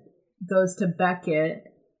Elizabeth goes to Beckett.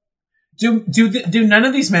 Do none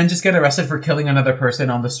of these men just get arrested for killing another person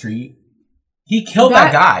on the street? He killed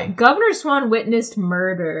that guy. Governor Swan witnessed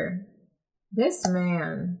murder. This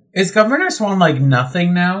man. Is Governor Swan like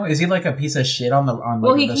nothing now? Is he like a piece of shit on the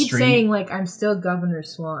Well, he the keeps street? saying like, I'm still Governor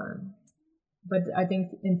Swan, but I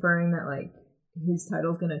think inferring that like his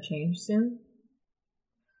title's gonna change soon.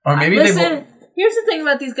 Or maybe Listen, here's the thing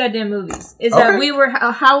about these goddamn movies is that we were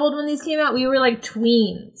how old when these came out? We were like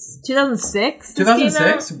tweens. 2006.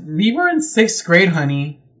 2006. We were in 6th grade,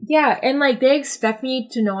 honey. Yeah, and like they expect me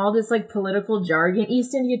to know all this like political jargon.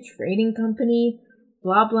 East India Trading Company.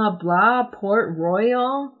 Blah, blah, blah, Port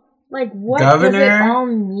Royal. Like, what does it all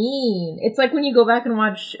mean? It's like when you go back and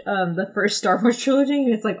watch the first Star Wars trilogy,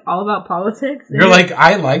 and it's like all about politics. You're like,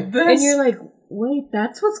 I like this? And you're like, wait,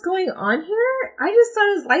 that's what's going on here? I just thought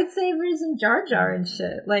it was lightsabers and Jar Jar and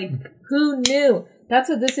shit. Like, who knew? That's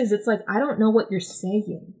what this is. It's like, I don't know what you're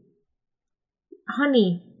saying.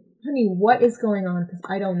 Honey, what is going on? Because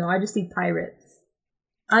I don't know. I just see pirates.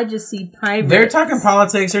 They're talking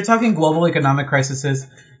politics. They're talking global economic crises.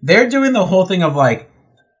 They're doing the whole thing of like,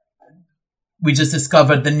 we just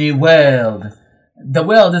discovered the new world. The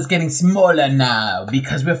world is getting smaller now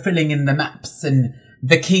because we're filling in the maps and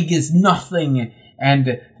the king is nothing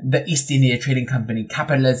and the East India Trading Company,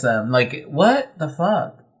 capitalism. Like, what the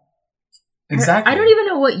fuck? Exactly. I don't even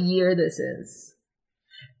know what year this is.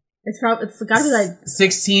 It's gotta be like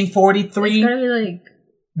 1643. It's gotta be like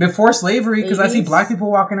before slavery, because I see black people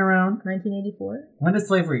walking around. 1984? When did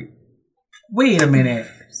slavery? Wait a minute.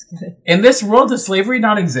 Just kidding. In this world, does slavery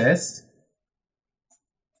not exist?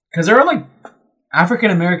 Because there are like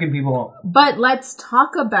African American people. But let's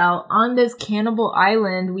talk about on this cannibal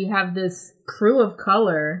island, we have this crew of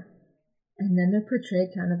color, and then they're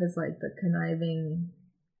portrayed kind of as like the conniving,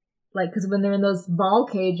 like because when they're in those ball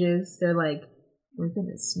cages, they're like, we're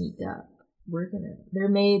gonna sneak up.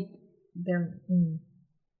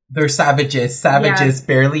 They're savages,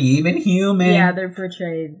 barely even human. Yeah, they're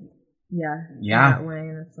portrayed, that way,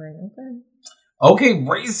 and it's like, okay,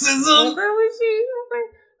 racism.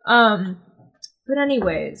 But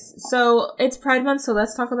anyways, so it's Pride Month, so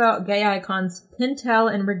let's talk about gay icons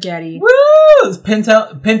Pintel and Brigetti. Woo!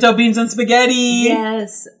 Pinto beans and spaghetti.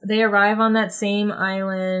 Yes, they arrive on that same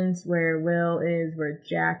island where Will is, where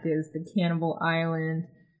Jack is, the cannibal island.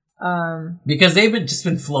 Because they've just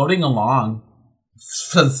been floating along.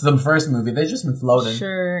 Since the first movie, they've just been floating.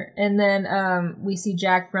 Sure. And then we see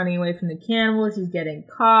Jack running away from the cannibals. He's getting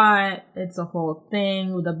caught. It's a whole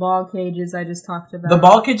thing with the ball cages I just talked about. The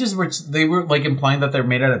ball cages were like implying that they're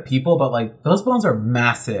made out of people, but like those bones are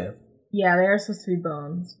massive. Yeah, they are supposed to be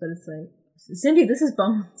bones, but it's like, Cindy, this is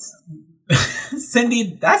bones.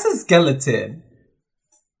 Cindy, that's a skeleton.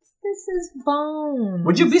 This is bones.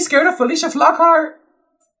 Would you be scared of Felicia Flockhart?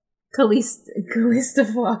 Callista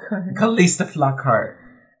Flockhart. Callista Flockhart.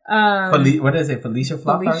 What is it? Felicia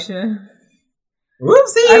Flockhart? Felicia.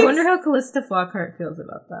 Oopsies! I wonder how Callista Flockhart feels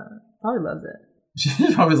about that. Probably loves it.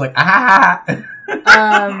 She's probably like, ah!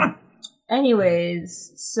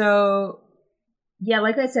 Anyways, so Yeah,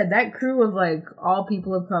 like I said, that crew of like all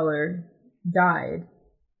people of color died.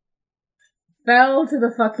 Fell to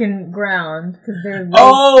the fucking ground because they're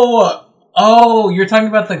Oh, you're talking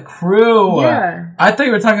about the crew. Yeah. I thought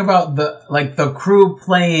you were talking about the crew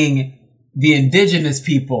playing the indigenous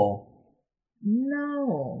people.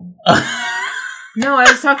 No. No,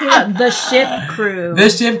 I was talking about the ship crew. The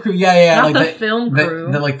ship crew, yeah. Not like the film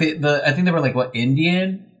crew. I think they were like, what,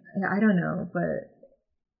 Indian? Yeah, I don't know, but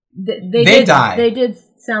they died. They did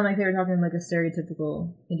sound like they were talking like a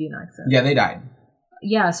stereotypical Indian accent. Yeah, they died.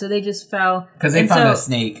 Yeah, so they just fell. Because they found a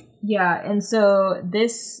snake. Yeah, and so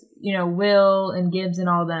this, Will and Gibbs and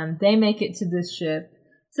all them, they make it to this ship.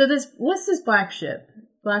 So what's this black ship?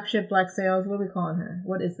 Black ship, black sails, what are we calling her?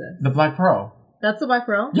 What is this? The Black Pearl. That's the Black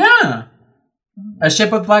Pearl? Yeah! A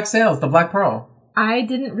ship with black sails, the Black Pearl. I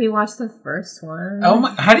didn't rewatch the first one. Oh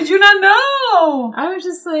my! How did you not know? I was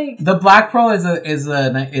just like, the Black Pearl is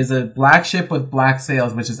a black ship with black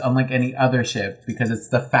sails, which is unlike any other ship because it's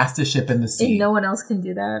the fastest ship in the sea. And no one else can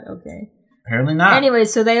do that. Okay. Apparently not. Anyway,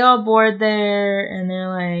 so they all board there, and they're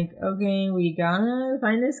like, "Okay, we gotta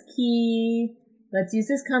find this key. Let's use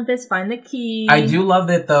this compass. Find the key." I do love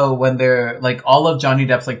it though when they're like all of Johnny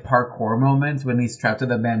Depp's like parkour moments when he's trapped in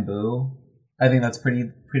the bamboo. I think that's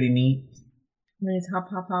pretty neat. When he's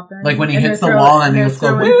hopping. Like when he hits the wall and he was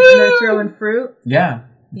going, and they're throwing fruit. Yeah.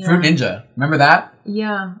 Fruit Ninja. Remember that?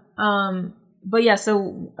 Yeah. But yeah,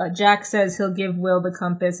 so Jack says he'll give Will the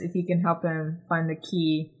compass if he can help him find the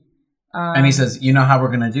key. And he says, you know how we're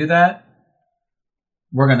going to do that?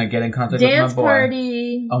 We're going to get in contact with my boy. Dance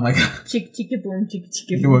party. Oh my God. Chicka boom,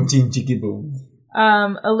 chicka boom. Chicka boom.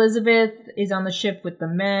 Elizabeth is on the ship with the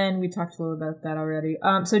men. We talked a little about that already.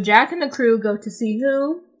 So Jack and the crew go to see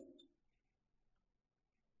who?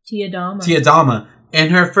 Tia Dama. In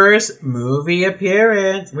her first movie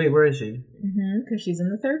appearance. Wait, where is she? Because she's in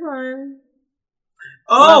the third one.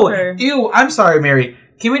 Oh, ew. I'm sorry, Mary.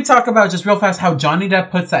 Can we talk about just real fast how Johnny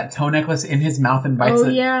Depp puts that toe necklace in his mouth and bites it? Oh,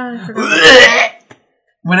 yeah.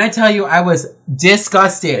 When I tell you I was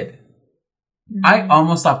disgusted, I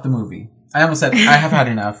almost stopped the movie. I almost said, I have had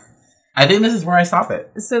enough. I think this is where I stop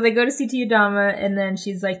it. So they go to see Tia Dama, and then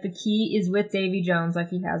she's like, the key is with Davy Jones, like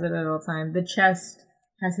he has it at all time. The chest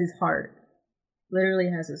has his heart.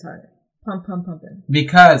 Literally has his heart. Pumping.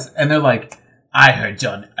 Because, and they're like, I heard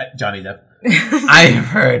Johnny Depp. I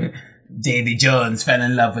heard Davy Jones fell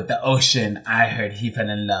in love with the ocean. I heard he fell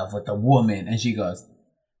in love with a woman. And she goes,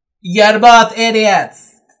 you're both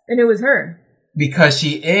idiots. And it was her. Because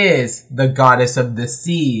she is the goddess of the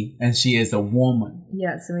sea, and she is a woman.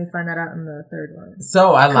 Yes, and we find that out in the third one.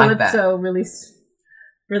 So I like that. Calypso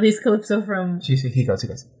release Calypso from... He goes,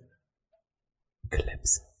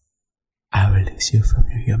 Calypso, I release you from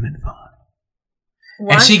your human form.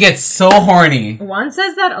 And she gets so horny. Juan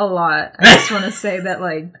says that a lot. I just want to say that,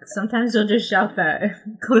 like, sometimes you'll just shout that.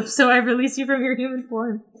 Calypso, I release you from your human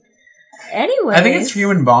form. Anyway. I think it's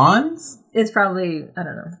human bonds. It's probably, I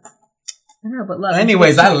don't know, but love.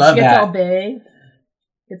 Anyways, I love that. It's all big.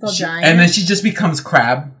 It's all giant. And then she just becomes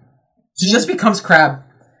Crab. And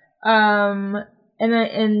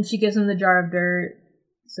she gives him the jar of dirt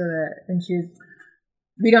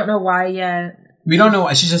we don't know why yet. We don't know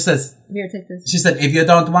why. She just says, here, take this. She said, if you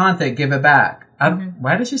don't want it, give it back.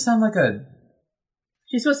 Why does she sound like a...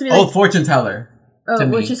 She's supposed to be like... old fortune teller. Oh,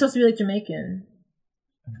 well, she's supposed to be like Jamaican.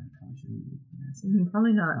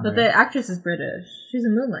 Probably not. But the actress is British. She's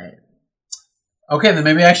in Moonlight. Okay, then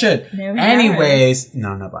maybe I should. Anyways,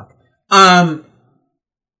 no, not black.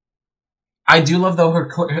 I do love though her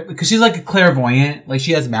because she's like a clairvoyant. Like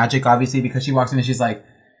she has magic, obviously, because she walks in and she's like,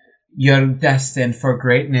 "You're destined for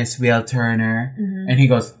greatness, Will Turner." And he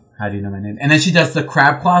goes, "How do you know my name?" And then she does the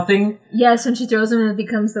crab claw thing. Yes, when she throws him and it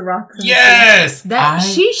becomes the rock. Yes,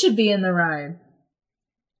 she should be in the ride.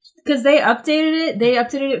 Because they updated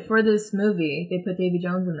it for this movie. They put Davy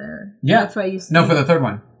Jones in there. Yeah. That's why you see for the third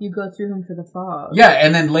one. You go through him for the fog. Yeah,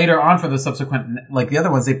 and then later on for the subsequent, like the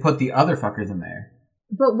other ones, they put the other fuckers in there.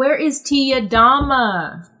 But where is Tia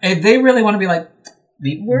Dama? If they really want to be like...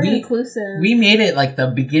 We're inclusive. We made it like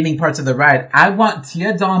the beginning parts of the ride. I want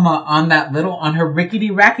Tia Dama on her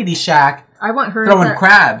rickety rackety shack. I want her throwing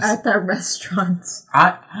crabs. At that restaurant.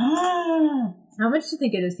 How much do you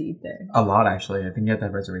think it is to eat there? A lot, actually. I think you have to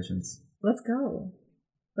have reservations. Let's go.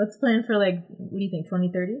 Let's plan for, like, what do you think,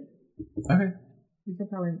 2030? Okay. We could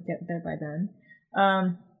probably get there by then.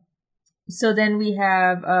 So then we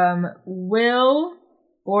have Will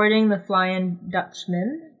boarding the Flying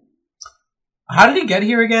Dutchman. How did he get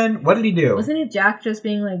here again? What did he do? Wasn't it Jack just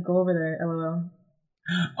being like, go over there, LOL?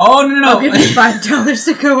 Oh, no. I'll give you $5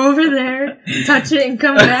 to go over there, touch it, and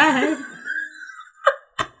come back.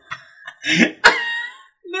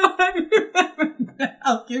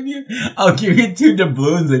 I'll give you 2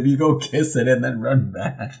 doubloons if you go kiss it and then run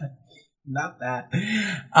back. Not that.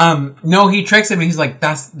 No, he tricks him and he's like,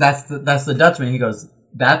 that's the Dutchman. He goes,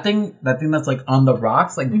 that thing that's like on the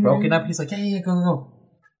rocks, like broken up. He's like, yeah, go.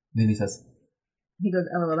 Then he says,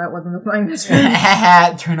 "LOL, that wasn't the flying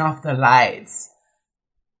Dutchman." Turn off the lights.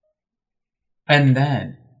 And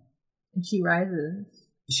then she rises.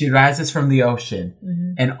 She rises from the ocean,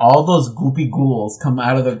 and all those goopy ghouls come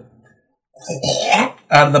out of the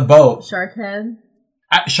boat. Sharkhead.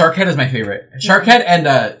 Sharkhead is my favorite. Sharkhead and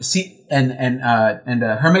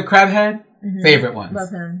hermit crabhead, favorite ones.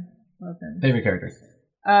 Love him. Favorite characters.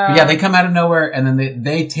 But yeah, they come out of nowhere, and then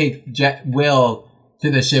they take Will to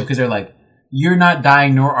the ship because they're like, "You're not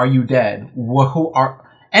dying, nor are you dead. Who are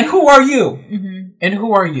you? And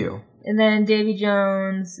who are you?" And then Davy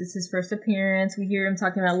Jones, it's his first appearance. We hear him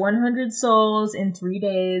talking about 100 souls in 3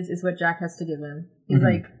 days is what Jack has to give him. He's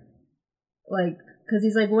like, because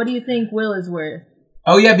he's like, what do you think Will is worth?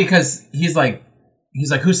 Oh yeah, because he's like,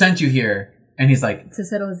 who sent you here? And he's like, to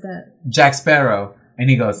settle his debt. Jack Sparrow. And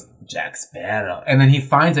he goes, Jack Sparrow. And then he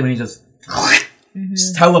finds him and he just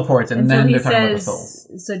teleports, and then so they're talking about the souls.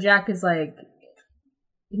 So Jack is like,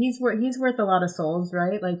 he's worth a lot of souls,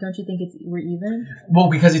 right? Like, don't you think we're even? Well,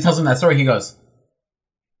 because he tells him that story, he goes,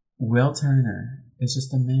 Will Turner is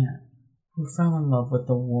just a man who fell in love with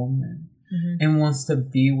a woman and wants to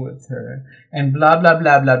be with her, and blah blah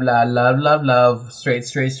blah blah blah, love, straight,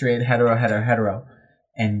 hetero,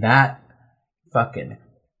 and that fucking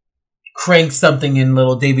cranks something in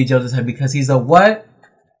little Davy Jones' head because he's a what?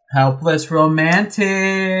 Helpless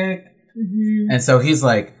romantic. And so he's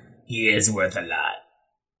like, he is worth a lot.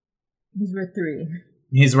 He's worth 3.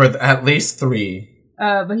 He's worth at least 3.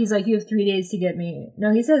 But he's like, you have 3 days to get me.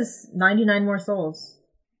 No, he says 99 more souls,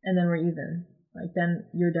 and then we're even. Like, then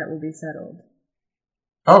your debt will be settled.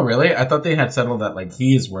 Oh, really? I thought they had settled that, like,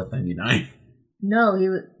 he is worth 99. No,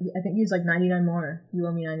 I think he was like 99 more. You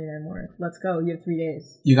owe me 99 more. Let's go. You have 3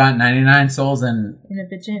 days. You got 99 souls and... And a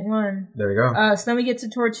bitch ain't one. There you go. So then we get to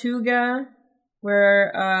Tortuga,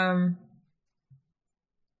 where,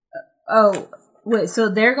 wait, so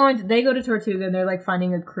they go to Tortuga and they're like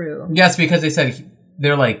finding a crew. Yes, because they said,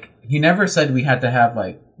 they're like, he never said we had to have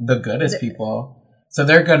like the goodest people. So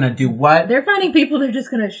they're gonna do what? They're finding people they're just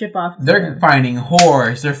gonna ship off to They're them. finding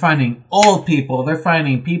whores, they're finding old people, they're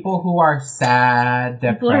finding people who are sad,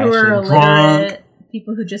 people depression, who are drunk. illiterate,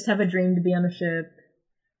 people who just have a dream to be on a ship.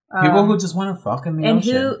 People who just want to fuck in the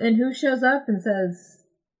ocean. And who shows up and says,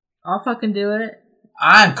 I'll fucking do it?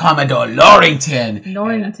 I'm Commodore Norrington.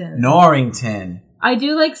 Norrington. I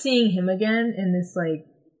do like seeing him again in this like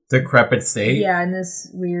decrepit state. Yeah, in this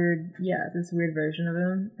weird version of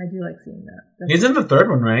him. I do like seeing that. He's in the 3rd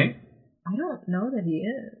one, right? I don't know that he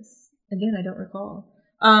is. Again, I don't recall.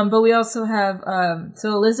 But we also have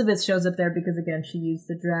so Elizabeth shows up there because again she used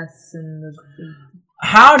the dress and the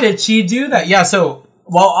How did she do that? Yeah, so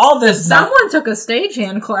well, all this... Someone took a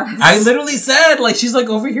stagehand class. I literally said, like, she's, like,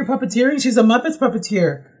 over here puppeteering. She's a Muppets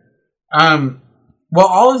puppeteer. Well,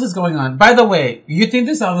 all this is going on. By the way, you think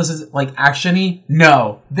this Elvis is, like, action-y?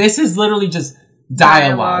 No. This is literally just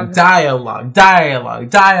dialogue.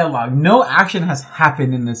 No action has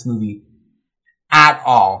happened in this movie at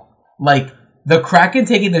all. Like, the Kraken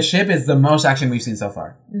taking the ship is the most action we've seen so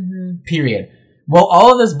far. Period. Well,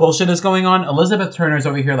 all of this bullshit is going on. Elizabeth Turner's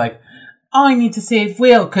over here like, oh, I need to save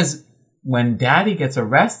Will, because when Daddy gets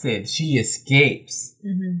arrested, she escapes.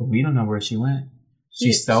 But we don't know where she went.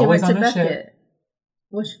 She's still always on the ship.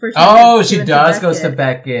 Well, she does goes to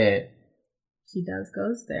Beckett. She does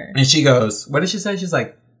goes there. And she goes, what did she say? She's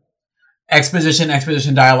like, exposition,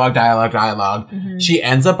 dialogue. She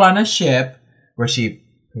ends up on a ship where she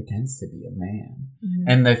pretends to be a man.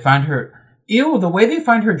 And they find her, the way they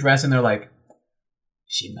find her dress, and they're like,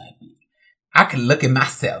 she might be. I can look at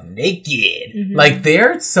myself naked. Like,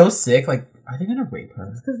 they're so sick. Like, are they gonna rape her?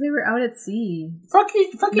 It's because they were out at sea. Fuck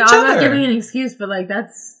each other. I'm not giving an excuse, but like,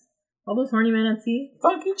 that's all those horny men at sea.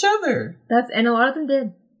 Fuck each other. And a lot of them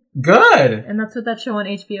did. Good. And that's what that show on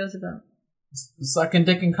HBO is about. Sucking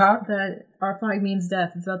dick and cock? That Our Flag Means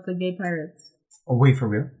Death. It's about the gay pirates. Oh, wait, for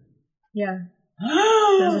real? Yeah.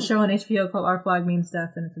 There's a show on HBO called Our Flag Means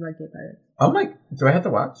Death, and it's about gay pirates. Oh my, do I have to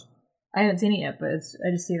watch? I haven't seen it yet, but I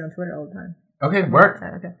just see it on Twitter all the time. Okay, work.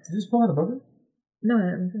 Okay. Did you just pull out a booger? No, I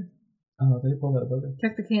haven't. Oh, they pulled out a booger.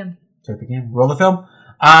 Check the cam. Roll the film.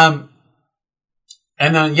 And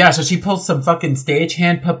then, yeah, so she pulls some fucking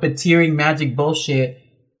stagehand puppeteering magic bullshit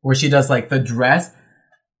where she does, like, the dress.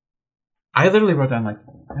 I literally wrote down, like,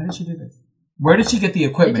 how did she do this? Where did she get the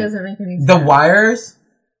equipment? It doesn't make any sense. The wires?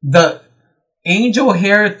 The angel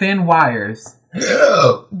hair thin wires.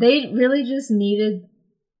 They really just needed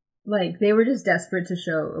Like, they were just desperate to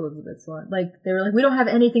show Elizabeth Swann. Like, they were like, we don't have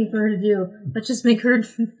anything for her to do. Let's just make her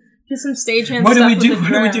do some stagehand What stuff do we do? with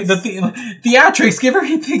the What do we do? dress. The theatrics. Give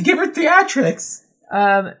her theatrics.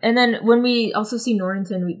 And then when we also see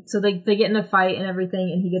Norrington, so they get in a fight and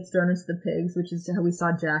everything, and he gets thrown into the pigs, which is how we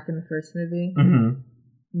saw Jack in the first movie. Mm-hmm.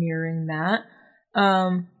 Mirroring that.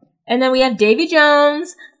 And then we have Davy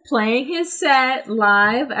Jones playing his set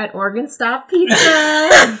live at Oregon Stop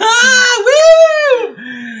Pizza. Woo!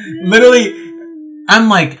 Literally, I'm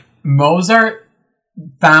like, Mozart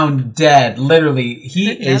found dead. Literally,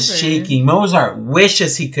 he is shaking. Mozart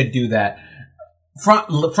wishes he could do that.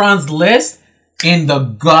 Franz Liszt in the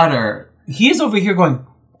gutter. He's over here going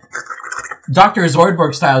Dr.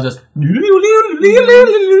 Zoidberg style, just.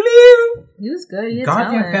 He was good. He had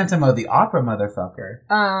Goddamn talent. Phantom of the Opera, motherfucker.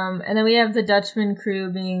 And then we have the Dutchman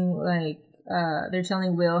crew being like, they're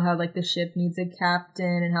telling Will how like the ship needs a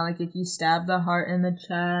captain and how like if you stab the heart in the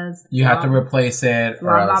chest, You have to replace it, or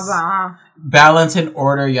blah blah else. blah. Balance and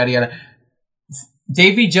order, yada yada.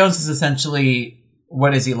 Davy Jones is essentially,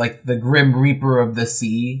 what is he, like the Grim Reaper of the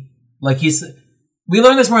sea? Like we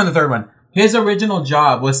learned this more in the third one. His original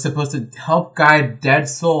job was supposed to help guide dead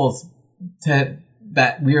souls to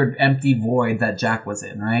that weird empty void that Jack was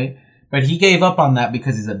in, right? But he gave up on that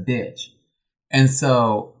because he's a bitch. And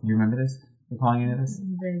so, you remember this? Recalling any of this?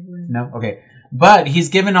 Vaguely. No? Okay. But he's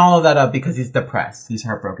given all of that up because he's depressed. He's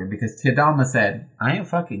heartbroken because Tidalma said, I ain't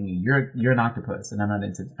fucking you. You're an octopus and I'm not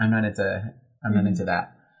into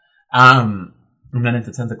that. I'm not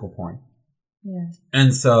into tentacle porn. Yeah.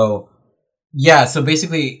 And so, yeah, so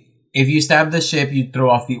basically, if you stab the ship, you throw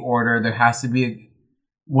off the order. There has to be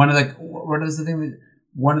one with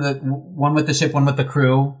the ship, one with the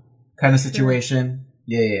crew kind of situation.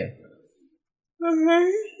 Sure. Yeah.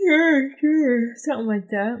 Sure. Something like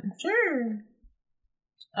that. Sure.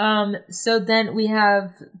 So then we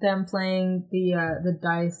have them playing the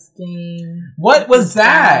dice game. What was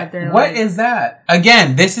that? What is that?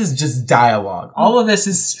 Again, this is just dialogue. All of this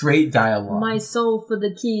is straight dialogue. My soul for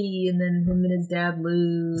the key, and then him and his dad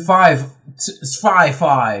lose. 5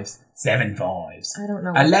 5s, 7 5s. I don't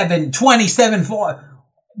know. 11, 27 4.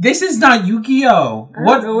 This is not Yu-Gi-Oh!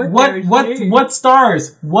 What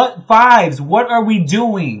stars? What 5s? What are we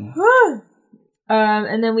doing?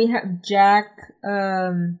 And then we have Jack.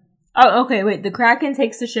 Oh, okay, wait. The Kraken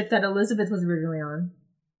takes the ship that Elizabeth was originally on.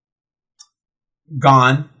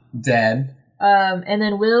 Gone. Dead. And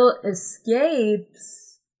then Will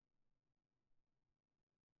escapes.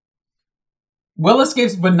 Will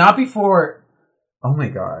escapes, but not before. Oh my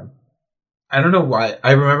god. I don't know why.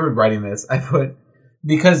 I remember writing this. I put.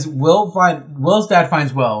 Because Will's dad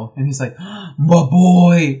finds Will, and he's like, my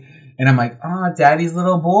boy. And I'm like, oh, daddy's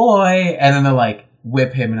little boy. And then they're like,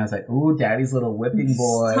 whip him. And I was like, ooh, daddy's little whipping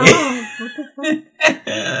boy. What the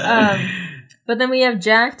fuck? But then we have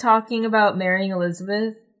Jack talking about marrying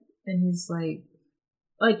Elizabeth, and he's like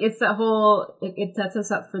it's that whole, it sets us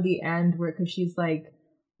up for the end where, because she's like,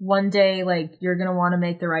 one day, like, you're gonna want to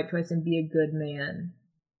make the right choice and be a good man.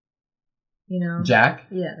 You know? Jack?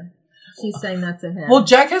 Yeah. She's saying that to him. Well,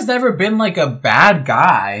 Jack has never been, like, a bad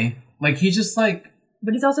guy. Like, he's just, like...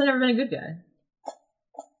 But he's also never been a good guy.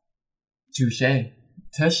 Touche.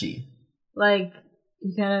 Tushy. Like,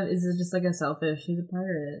 he kind of is just, like, a selfish... He's a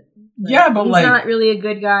pirate. Like, yeah, but, he's like... He's not really a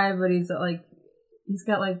good guy, but he's, like... He's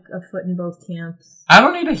got, like, a foot in both camps. I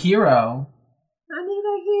don't need a hero. I need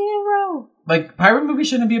a hero! Like, pirate movies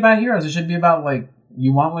shouldn't be about heroes. It should be about, like,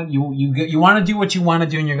 you want what... You want to do what you want to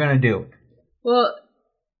do, and you're going to do. Well...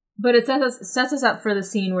 But it sets us up for the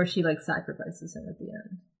scene where she, like, sacrifices him at the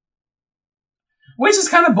end. Which is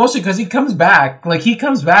kind of bullshit, because he comes back. Like, he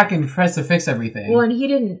comes back and tries to fix everything. Well, and he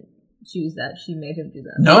didn't choose that. She made him do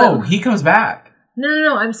that. No, but, he comes back.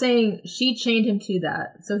 No. I'm saying she chained him to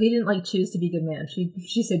that. So he didn't, like, choose to be a good man.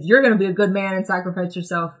 She said, you're going to be a good man and sacrifice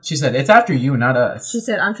yourself. She said, it's after you, not us. She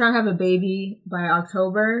said, I'm trying to have a baby by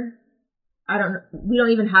October. We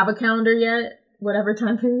don't even have a calendar yet. Whatever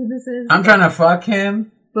time period this is. I'm trying to fuck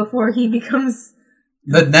him. Before he becomes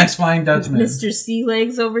the next Flying Dutchman. Mr. Sea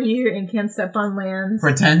Legs over here and can't step on land.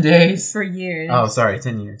 For 10 days? For years. Oh, sorry,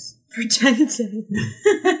 10 years. For 10 days.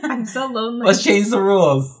 I'm so lonely. Let's change the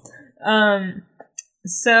rules.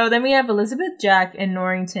 So then we have Elizabeth, Jack, and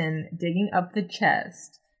Norrington digging up the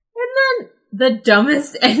chest. And then the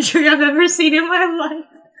dumbest entry I've ever seen in my life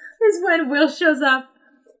is when Will shows up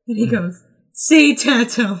and he goes, sea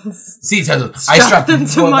turtles. Sea turtles. I strapped them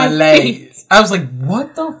to my legs. I was like,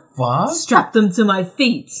 what the fuck? Strapped them to my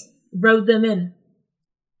feet. Rode them in.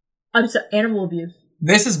 I'm sorry, animal abuse.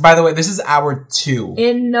 This is, by the way, this is hour 2.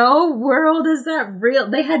 In no world is that real.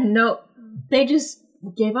 They just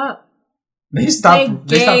gave up. They stopped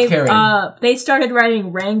caring. They started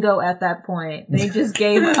writing Rango at that point. They just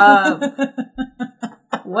gave up.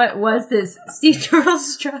 What was this? Sea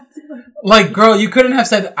turtles trapped. Like, girl, you couldn't have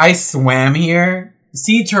said, I swam here.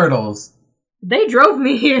 Sea turtles. They drove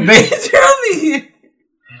me here. They drove me here.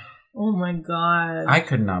 Oh my god. I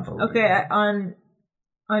could not believe Okay, it. on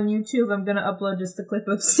YouTube, I'm gonna upload just a clip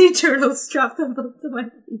of sea turtles strapped on both of my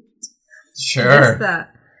feet. Sure. Just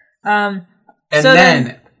that. And so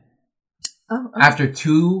then oh, after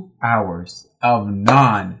 2 hours of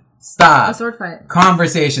non-stop a sword fight.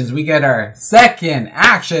 conversations, we get our second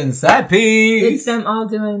action set piece. It's them all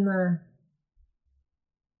doing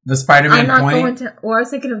The Spider-Man I'm not point going to. Well, I was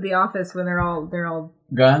thinking of The Office when they're all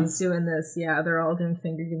guns. doing this. Yeah, they're all doing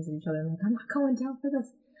finger guns at each other. I'm like, I'm not going down for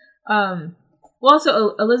this. Well,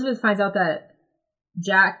 also Elizabeth finds out that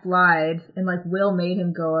Jack lied and like Will made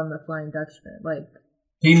him go on the Flying Dutchman. Like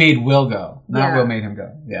He made Will go, not Yeah. Will made him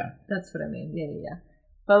go. Yeah, that's what I mean. Yeah.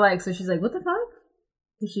 But like, so she's like, what the fuck?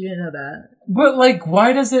 Because she didn't know that. but like,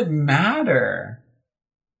 why does it matter?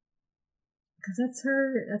 Because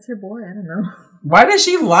that's her boy. I don't know. Why does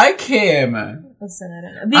she like him? Listen, I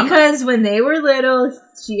don't know. Because when they were little,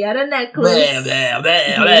 she had a necklace. He was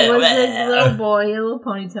a little boy, a little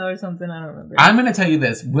ponytail or something. I don't remember. I'm gonna tell you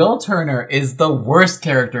this: Will Turner is the worst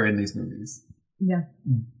character in these movies. Yeah.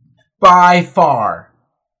 By far.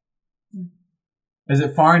 Is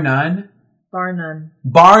it far none? Bar none.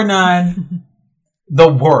 Bar none. The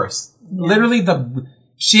worst. Yeah. Literally the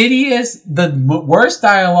shittiest, the worst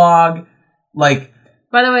dialogue. Like,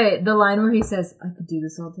 By the way, the line where he says, I could do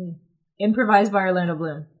this all day. Improvised by Orlando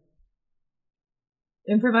Bloom.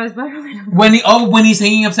 Improvised by Orlando Bloom. when he's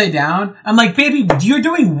hanging upside down, I'm like, baby, you're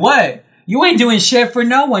doing what? You ain't doing shit for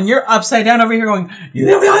no one. You're upside down over here going,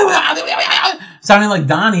 sounding like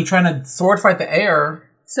Donnie trying to sword fight the air.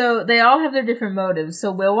 So they all have their different motives.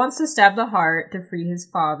 So Will wants to stab the heart to free his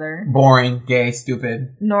father. Boring, gay,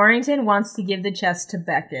 stupid. Norrington wants to give the chest to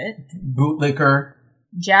Beckett. Bootlicker.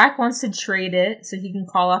 Jack wants to trade it so he can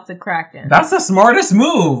call off the Kraken. That's the smartest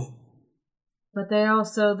move. But they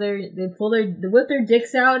also they whip their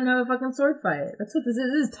dicks out and have a fucking sword fight. That's what this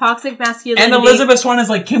is. This is toxic masculinity. And Elizabeth Swann is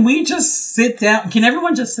like, can we just sit down? Can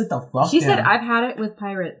everyone just sit the fuck down? She said, I've had it with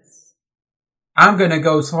pirates. I'm gonna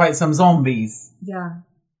go fight some zombies. Yeah.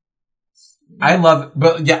 I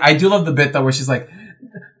do love the bit though where she's like,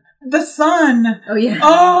 the sun. Oh yeah.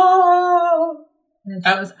 Oh. And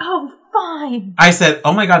she goes, oh fine. I said,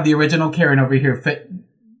 oh my god, the original Karen over here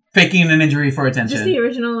faking an injury for attention. Just the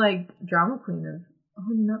original like drama queen of oh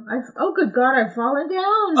no, oh good god, I've fallen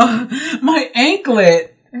down. My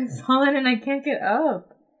anklet. I've fallen and I can't get up.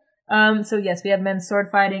 So yes, we have men sword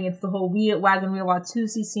fighting. It's the whole wagon wheel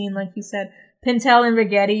Watusi scene, like you said. Pintel and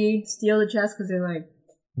Rigetti steal the chest because they're like,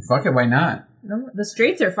 fuck it, why not? No, the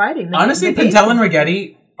Straights are fighting. Honestly, Pintel and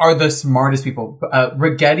Rigetti are the smartest people.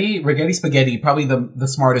 Rigetti Spaghetti, probably the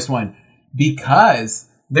smartest one. Because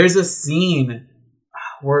there's a scene.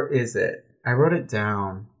 Where is it? I wrote it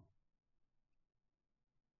down.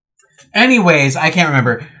 Anyways, I can't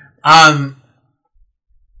remember.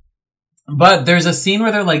 But there's a scene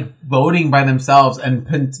where they're like boating by themselves and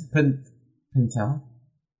Pintel?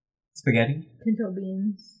 Spaghetti? Pinto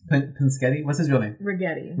beans. Pinschetti? What's his real name?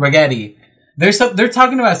 Rigetti. They're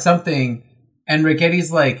talking about something, and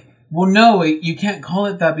Rigetti's like, well, no, you can't call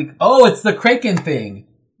it that. It's the Kraken thing.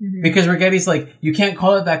 Mm-hmm. Because Rigetti's like, you can't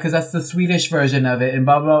call it that because that's the Swedish version of it, and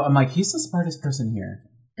blah, blah, blah. I'm like, he's the smartest person here.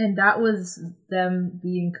 And that was them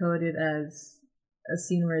being coded as a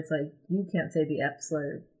scene where it's like, you can't say the F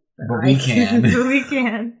slur. But we can. But we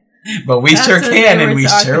can. But we That's sure can, and we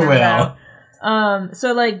sure will.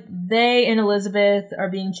 So like they and Elizabeth are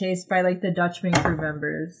being chased by like the Dutchman crew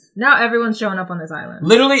members. Now everyone's showing up on this island.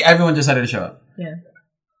 Literally everyone decided to show up. Yeah.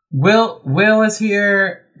 Will is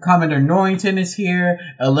here. Commodore Norrington is here.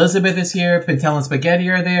 Elizabeth is here. Pintel and Spaghetti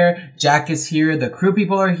are there. Jack is here. The crew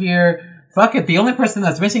people are here. Fuck it. The only person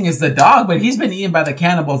that's missing is the dog, but he's been eaten by the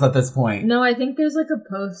cannibals at this point. No, I think there's like a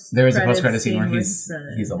post. There is a post-credit scene where he's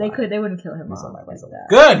alive. They wouldn't kill him off alive. like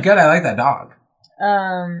that. Good. I like that dog.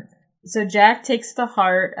 So Jack takes the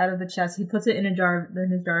heart out of the chest. He puts it in his jar of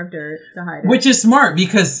dirt to hide it. Which is smart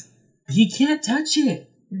because he can't touch it.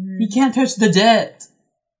 Mm-hmm. He can't touch the debt.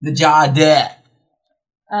 The jar of debt.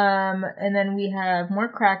 And then we have more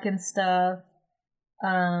Kraken stuff.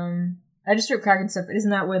 I just wrote Kraken stuff. Isn't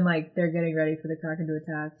that when like they're getting ready for the Kraken to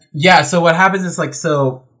attack? Yeah. So what happens is like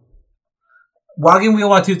Wagon Wheel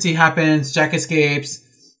Watusi happens. Jack escapes.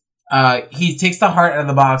 He takes the heart out of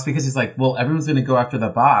the box because he's like, well, everyone's going to go after the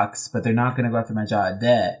box, but they're not going to go after my jar of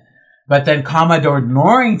debt. But then Commodore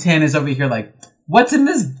Norrington is over here like, what's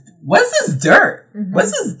this dirt? Mm-hmm.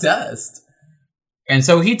 What's this dust? And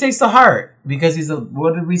so he takes the heart because he's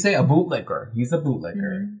what did we say? A bootlicker. He's a bootlicker.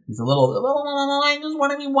 Mm-hmm. He's a little, I just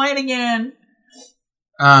want to be white again.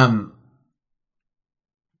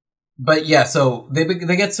 But yeah, so they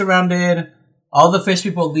get surrounded. All the fish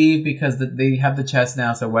people leave because they have the chest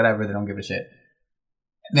now, so whatever, they don't give a shit.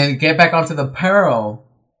 And then get back onto the Pearl,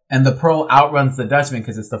 and the Pearl outruns the Dutchman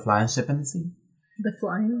because it's the flying ship in the sea.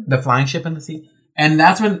 The flying ship in the sea. And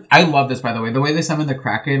that's when, I love this, by the way, the way they summon the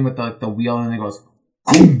Kraken with the wheel and it goes,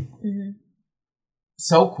 boom. Mm-hmm.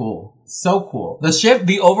 So cool. So cool. The ship,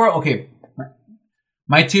 the overall, okay,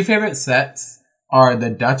 my two favorite sets are the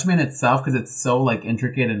Dutchman itself, because it's so, like,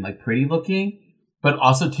 intricate and, like, pretty looking, but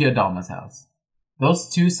also Tia Dalma's house. Those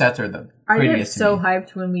two sets are the prettiest. I get so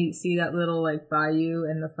hyped when we see that little, like, bayou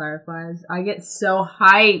and the fireflies. I get so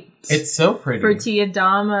hyped. It's so pretty. For Tia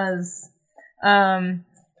Dalma's.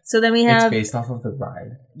 So then we have... It's based off of the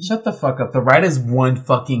ride. Shut the fuck up. The ride is one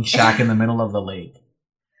fucking shack in the middle of the lake.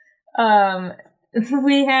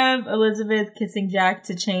 We have Elizabeth kissing Jack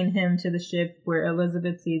to chain him to the ship where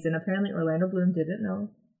Elizabeth sees, and apparently Orlando Bloom didn't know.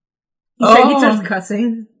 He starts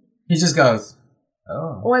cussing. He just goes,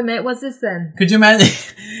 oh. Oh, I meant, what's this then? Could you imagine?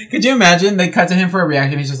 Could you imagine they cut to him for a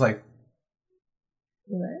reaction? He's just like,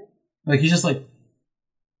 what? Like he's just like,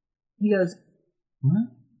 he goes, what?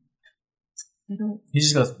 I don't. He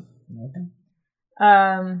just goes, okay.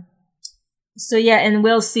 So yeah, and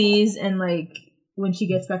Will sees, and like when she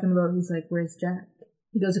gets back in the boat, he's like, "Where's Jack?"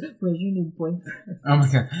 He goes, "Where's your new boyfriend?" Oh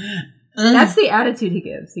my god. That's the attitude he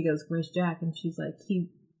gives. He goes, "Where's Jack?" And she's like, "He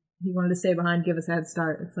wanted to stay behind, give us a head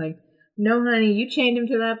start." It's like, no, honey, you chained him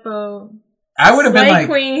to that boat. I would have been like,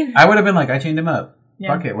 queen. I would have been like, I chained him up.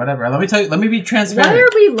 Yeah. Fuck it, whatever. Let me tell you. Let me be transparent. Why are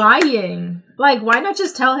we lying? Like, why not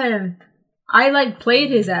just tell him? I like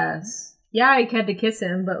played his ass. Yeah, I had to kiss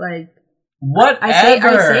him, but like, whatever. I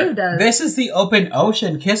saved us. This is the open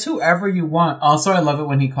ocean. Kiss whoever you want. Also, I love it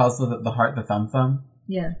when he calls the heart the thumb.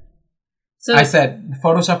 Yeah. So I said,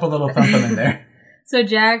 Photoshop a little thumb in there. So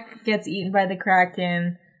Jack gets eaten by the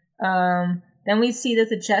Kraken. Then we see that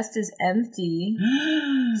the chest is empty.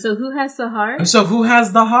 So who has the heart? So who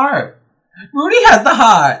has the heart? Rudy has the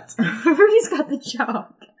heart. Rudy's got the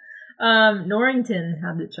chalk. Norrington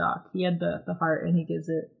had the chalk. He had the heart, and he gives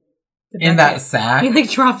it to in that sack. He like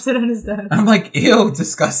drops it on his desk. I'm like, ew,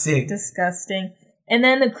 disgusting. Disgusting. And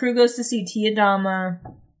then the crew goes to see Tia Dalma.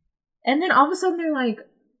 And then all of a sudden they're like,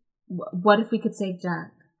 what if we could save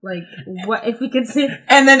Jack? Like, what if we could save...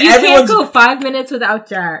 And then you can't go 5 minutes without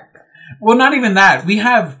Jack. Well, not even that. We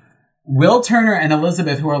have Will Turner and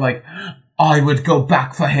Elizabeth who are like, I would go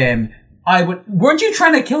back for him. Weren't you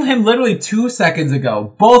trying to kill him literally 2 seconds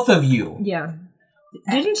ago? Both of you. Yeah.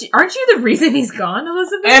 Aren't you the reason he's gone,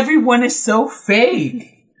 Elizabeth? Everyone is so fake.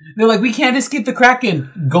 They're like, we can't escape the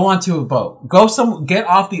Kraken. Go onto a boat. Get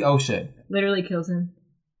off the ocean. Literally kills him.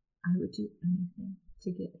 I would do anything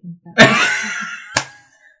to get him back.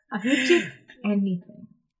 I would do anything.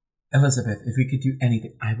 Elizabeth, if we could do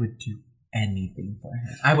anything, I would do anything for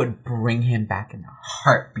him. I would bring him back in a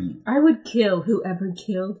heartbeat. I would kill whoever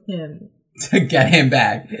killed him. To get him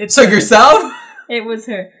back. So yourself? It was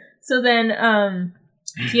her. So then,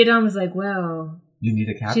 Tia Dalma was like, well... You need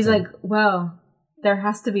a captain. She's like, well, there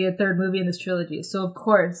has to be a third movie in this trilogy. So of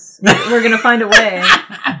course, we're going to find a way.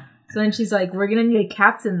 So then she's like, we're going to need a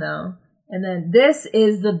captain though. And then this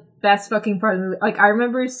is the best fucking part of the movie. Like, I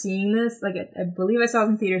remember seeing this, like, I believe I saw it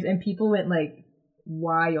in theaters, and people went, like,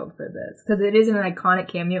 wild for this. Because it is an iconic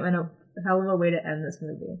cameo and a hell of a way to end this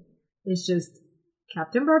movie. It's just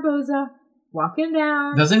Captain Barboza walking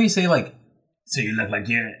down. Doesn't he say, like, so you look like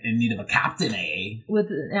you're in need of a captain, eh? With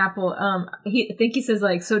an apple. I think he says,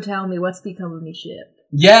 like, so tell me, what's become of me ship?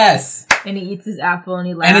 Yes! And he eats his apple and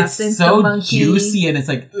he laughs. And it's so juicy and it's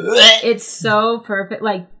like... Ugh. It's so perfect.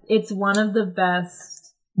 Like, it's one of the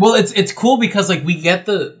best. Well, it's cool because like we get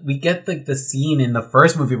the scene in the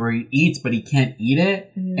first movie where he eats but he can't eat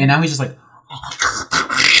it, and now he's just like.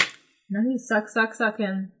 No, he's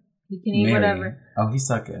sucking. He can eat whatever. Oh, he's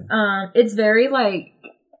sucking. It's very like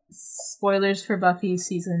spoilers for Buffy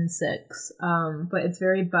season 6. But it's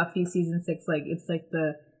very Buffy season 6. Like it's like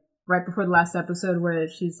the right before the last episode where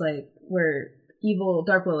she's like where evil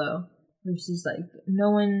Dark Willow. Where she's like,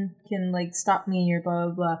 no one can, like, stop me or blah,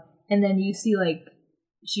 blah, blah. And then you see, like,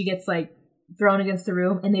 she gets, like, thrown against the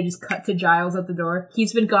room, and they just cut to Giles at the door.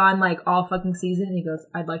 He's been gone, like, all fucking season, and he goes,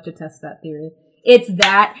 I'd like to test that theory. It's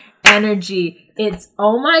that energy. It's,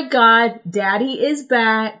 oh my god, Daddy is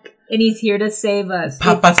back, and he's here to save us.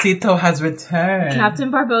 Papacito has returned.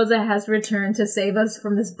 Captain Barboza has returned to save us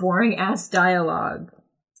from this boring-ass dialogue.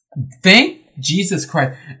 Thank Jesus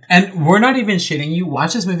Christ. And we're not even shitting you.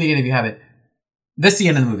 Watch this movie again if you haven't. This is the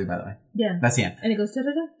end of the movie, by the way. Yeah. That's the end. And it goes da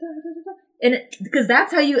da da da da da. And because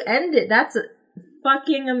that's how you end it. That's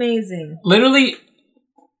fucking amazing. Literally,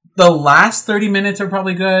 the last 30 minutes are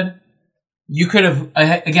probably good. You could have,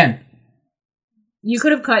 again... You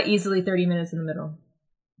could have cut easily 30 minutes in the middle.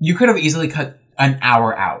 You could have easily cut an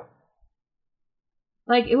hour out.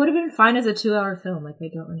 Like, it would have been fine as a 2-hour film. Like, I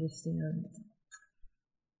don't understand.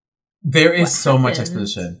 There is What so much happened?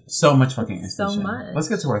 exposition. So much fucking So exposition. much. Let's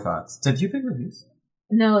get to our thoughts. Did you pick reviews?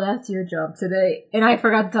 No, that's your job today. And I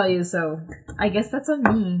forgot to tell you, so I guess that's on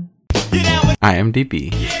me.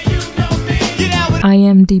 IMDb.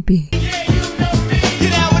 IMDb.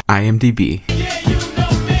 IMDb.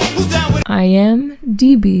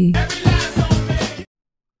 IMDb.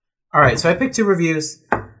 Alright, so I picked 2 reviews.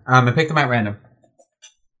 I picked them at random.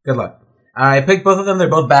 Good luck. I picked both of them. They're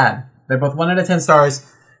both bad. They're both 1 out of 10 stars.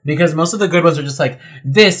 Because most of the good ones are just like,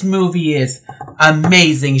 this movie is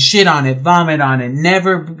amazing. Shit on it. Vomit on it.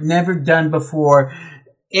 Never done before.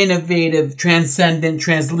 Innovative. Transcendent.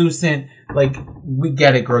 Translucent. Like, we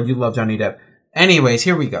get it, girl. You love Johnny Depp. Anyways,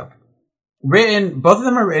 here we go. Both of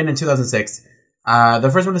them are written in 2006. The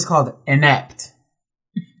first one is called Inept.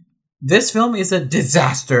 This film is a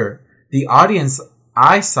disaster. The audience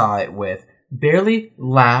I saw it with barely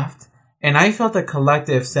laughed, and I felt a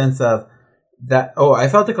collective sense that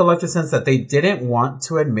they didn't want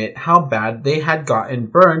to admit how bad they had gotten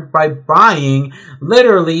burned by buying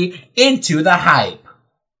literally into the hype.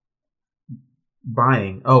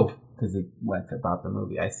 Buying. Oh, because they went about the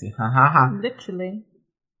movie. I see. Ha ha ha. Literally.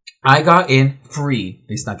 I got in free.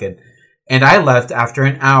 They snuck in. And I left after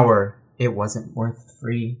an hour. It wasn't worth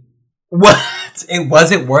free. What? It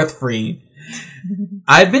wasn't worth free.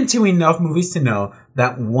 I've been to enough movies to know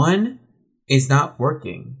that one is not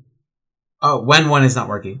working. When one is not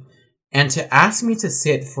working. And to ask me to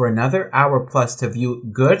sit for another hour plus to view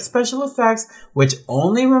good special effects, which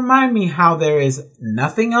only remind me how there is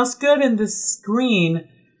nothing else good in the screen,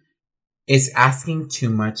 is asking too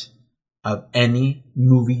much of any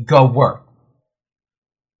moviegoer.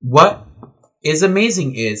 What is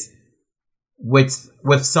amazing is, with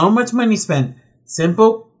so much money spent,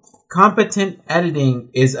 simple, competent editing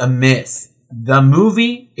is amiss. The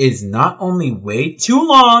movie is not only way too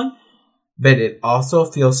long, but it also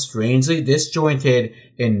feels strangely disjointed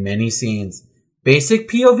in many scenes. Basic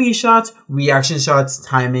POV shots, reaction shots,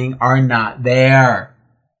 timing are not there.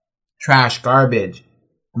 Trash, garbage.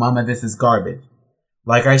 Mama, this is garbage.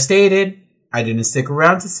 Like I stated, I didn't stick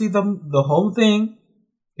around to see the whole thing.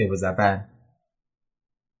 It was that bad.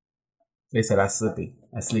 They said I sleepy.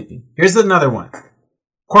 Here's another one.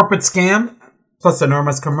 Corporate scam plus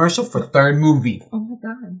enormous commercial for third movie. Oh my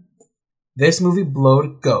god. This movie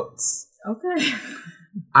blowed goats. Okay.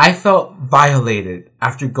 I felt violated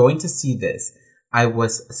after going to see this. I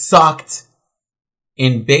was sucked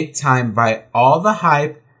in big time by all the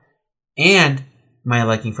hype and my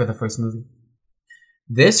liking for the first movie.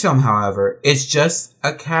 This film, however, is just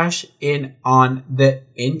a cash in on the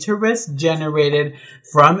interest generated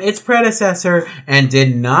from its predecessor and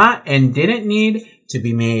didn't need to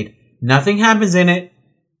be made. Nothing happens in it.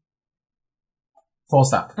 Full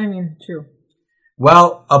stop. I mean, true.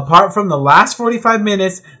 Well, apart from the last 45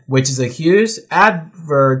 minutes, which is a huge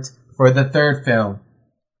advert for the third film.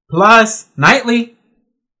 Plus, Knightley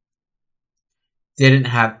did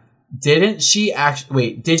she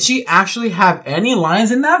actually have any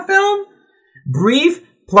lines in that film? Brief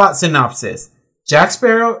plot synopsis. Jack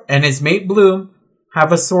Sparrow and his mate Bloom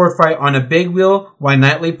have a sword fight on a big wheel while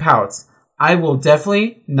Knightley pouts. I will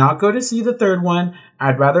definitely not go to see the third one.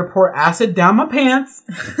 I'd rather pour acid down my pants.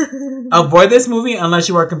 Avoid this movie unless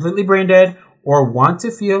you are completely brain dead or want to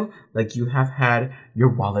feel like you have had your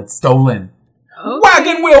wallet stolen. Okay.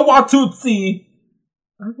 Wagon wheel Watusi!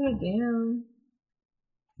 Okay, damn.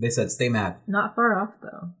 They said stay mad. Not far off,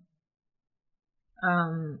 though.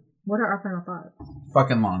 What are our final thoughts?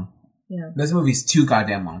 Fucking long. Yeah. This movie's too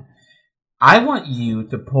goddamn long. I want you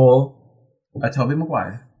to pull a Tobey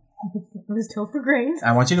Maguire. It was Topher Grace.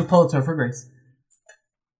 I want you to pull a Topher Grace.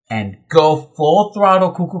 And go full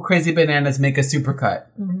throttle, cuckoo crazy bananas, make a supercut.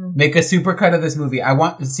 Mm-hmm. Make a supercut of this movie. I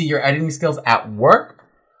want to see your editing skills at work.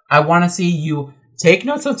 I want to see you take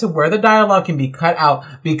notes onto where the dialogue can be cut out.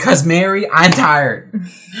 Because, Mary, I'm tired.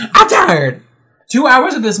 I'm tired. 2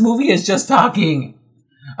 hours of this movie is just talking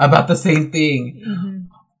about the same thing. Mm-hmm.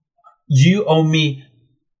 You owe me.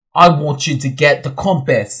 I want you to get the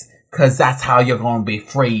compass. Because that's how you're going to be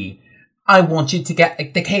free. I want you to get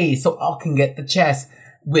the key so I can get the chest.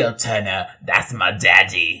 Will Turner, that's my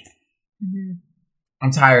daddy. Mm-hmm.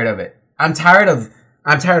 I'm tired of it. I'm tired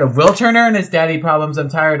of Will Turner and his daddy problems. I'm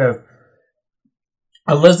tired of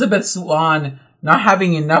Elizabeth Swann not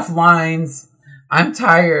having enough lines. I'm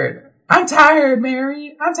tired. I'm tired,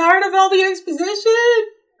 Mary. I'm tired of all the exposition.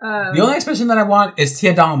 The only exposition that I want is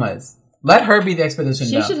Tia Dalma's. Let her be the exposition.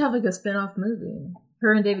 She should have like a spin-off movie.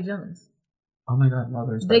 Her and David Jones. Oh my God, love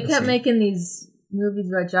her. They kept making these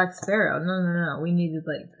movies about Jack Sparrow. No. We needed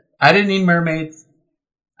like... I didn't need mermaids.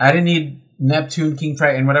 I didn't need Neptune, King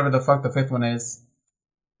Triton, whatever the fuck the fifth one is.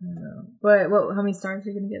 I don't know. But how many stars are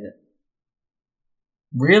you going to give it?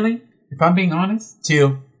 Really? If I'm being honest?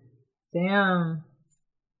 2. Damn.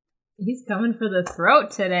 He's coming for the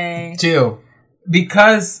throat today. 2.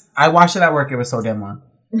 Because I watched it at work, it was so damn long.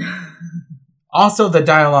 Also, the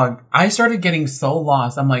dialogue. I started getting so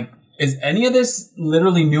lost. I'm like, is any of this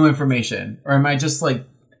literally new information? Or am I just like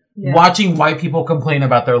watching white people complain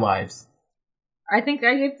about their lives? I think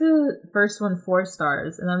I gave the first one 4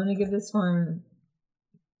 stars, and I'm going to give this one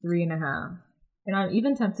 3.5. And I'm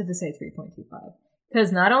even tempted to say 3.25.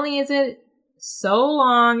 Because not only is it so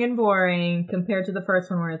long and boring compared to the first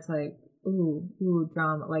one where it's like, ooh,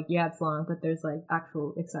 drama. Like, yeah, it's long, but there's like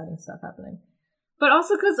actual exciting stuff happening. But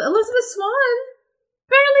also because Elizabeth Swann,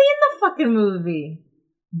 barely in the fucking movie.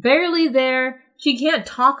 Barely there. She can't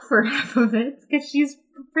talk for half of it because she's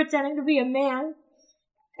pretending to be a man.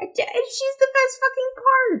 And she's the best fucking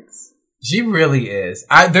parts. She really is.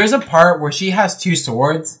 There's a part where she has 2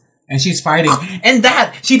 swords and she's fighting. And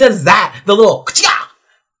she does that. The little...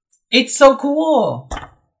 It's so cool.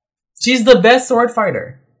 She's the best sword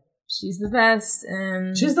fighter. She's the best.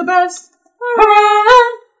 And she's the best.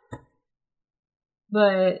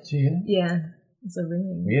 But, yeah. It's a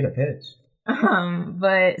ringing. We had a pitch.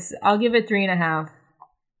 But I'll give it 3.5.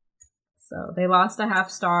 So they lost a half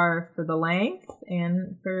star for the length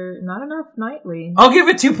and for not enough nightly. I'll give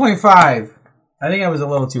it 2.5. I think I was a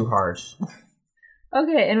little too harsh.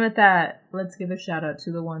 Okay, and with that, let's give a shout out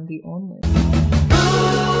to the one, the only.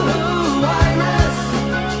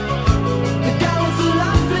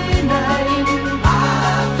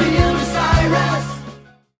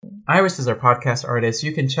 Iris is our podcast artist.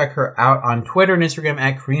 You can check her out on Twitter and Instagram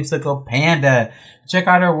at Creamsicle Panda. Check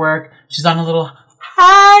out her work. She's on a little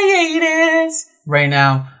hiatus right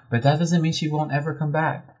now, but that doesn't mean she won't ever come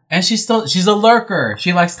back. And she's a lurker.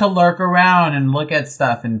 She likes to lurk around and look at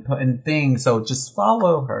stuff and put in things. So just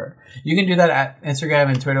follow her. You can do that at Instagram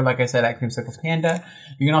and Twitter, like I said, at Creamsicle Panda.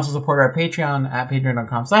 You can also support her at Patreon at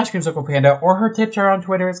patreon.com/CreamsiclePanda, or her tip jar on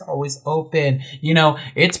Twitter is always open. You know,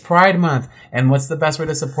 it's Pride Month. And what's the best way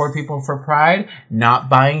to support people for Pride? Not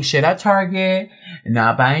buying shit at Target,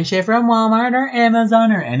 not buying shit from Walmart or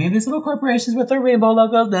Amazon or any of these little corporations with their rainbow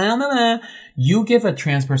logos. You give a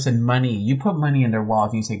trans person money. You put money in their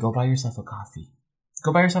wallet and you say, go buy yourself a coffee.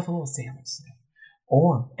 Go buy yourself a little sandwich today.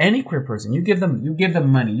 Or any queer person, you give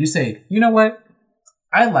them money. You say, you know what?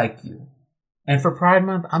 I like you. And for Pride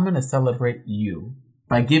Month, I'm going to celebrate you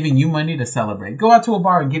by giving you money to celebrate. Go out to a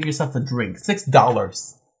bar and give yourself a drink. $6.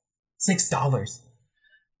 $6.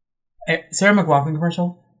 Sarah McLachlan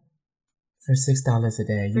commercial? For $6 a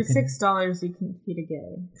day. For $6, you can feed a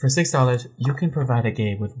gay. For $6, you can provide a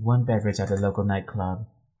gay with one beverage at a local nightclub.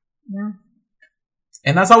 Yeah.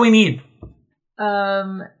 And that's all we need.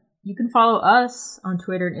 You can follow us on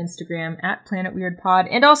Twitter and Instagram at Planet Weird Pod,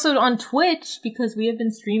 and also on Twitch because we have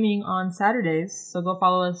been streaming on Saturdays. So go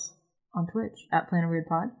follow us on Twitch at Planet Weird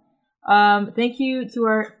Pod. Thank you to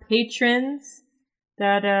our patrons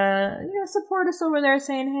that support us over there,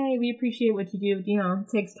 saying, "Hey, we appreciate what you do." You know,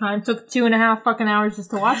 it takes time. Took 2.5 fucking hours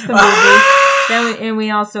just to watch the movie. Then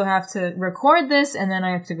we also have to record this, and then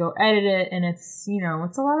I have to go edit it, and it's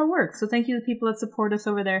a lot of work. So thank you to the people that support us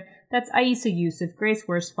over there. That's Aisa Yusuf, Grace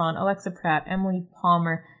Worspawn, Alexa Pratt, Emily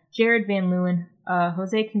Palmer, Jared Van Leeuwen,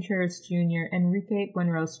 Jose Contreras Jr., Enrique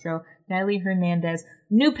Buenrostro, Natalie Hernandez,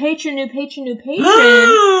 new patron,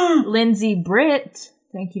 Lindsay Britt.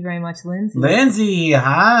 Thank you very much, Lindsay. Lindsay,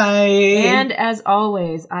 hi. And as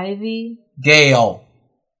always, Ivy. Gale.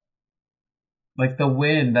 Like the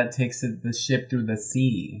wind that takes the ship through the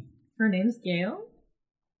sea. Her name's Gale?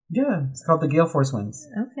 Yeah, it's called the Gale Force Winds.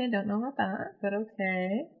 Okay, don't know about that, but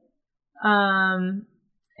okay.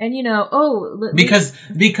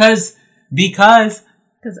 Because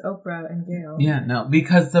Oprah and Gale. Yeah, no,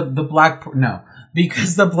 because the Black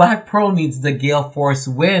Pearl needs the Gale Force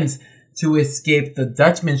Winds to escape the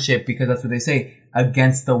Dutchman ship, because that's what they say.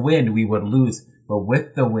 Against the wind, we would lose, but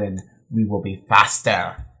with the wind, we will be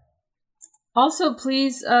faster. Also,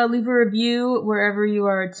 please leave a review wherever you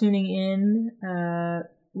are tuning in.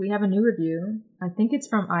 We have a new review. I think it's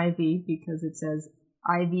from Ivy because it says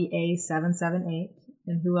IVA778.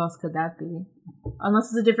 And who else could that be?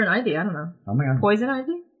 Unless it's a different Ivy. I don't know. Oh my god. Poison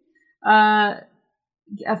Ivy?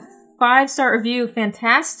 5-star review.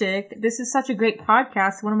 Fantastic. This is such a great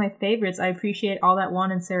podcast. One of my favorites. I appreciate all that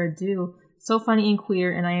Juan and Sarah do. So funny and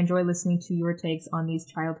queer, and I enjoy listening to your takes on these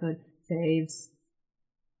childhood faves.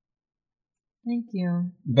 Thank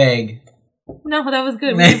you. Vague. No, that was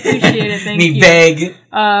good. We appreciate it. Thank you. Vague.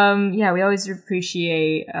 Yeah, we always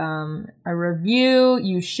appreciate a review,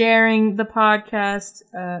 you sharing the podcast.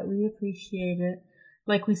 We appreciate it.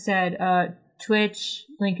 Like we said, Twitch,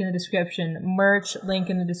 link in the description. Merch, link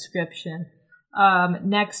in the description.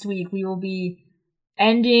 Next week, we will be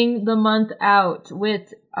ending the month out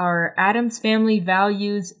with our Addams Family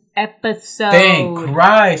Values episode. Thank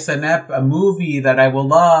Christ, a movie that I will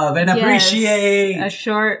love and appreciate. A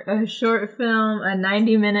short film, a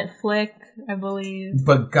 90-minute flick, I believe.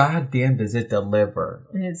 But goddamn, does it deliver?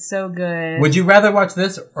 It's so good. Would you rather watch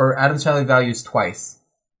this or Addams Family Values twice?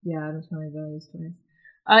 Yeah, Addams Family Values twice.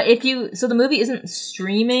 So the movie isn't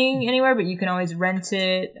streaming anywhere, but you can always rent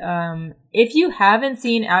it. If you haven't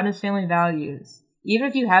seen Addams Family Values, even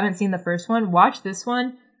if you haven't seen the first one, watch this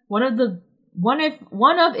one. One of,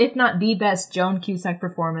 if not the best Joan Cusack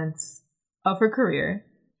performance of her career.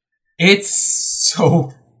 It's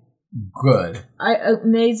so good.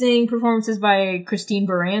 Amazing performances by Christine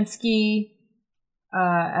Baranski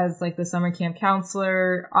as like the summer camp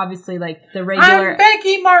counselor. Obviously, like the regular. I'm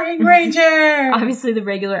Becky Martin Granger. Obviously, the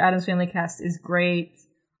regular Addams Family cast is great.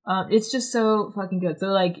 It's just so fucking good. So,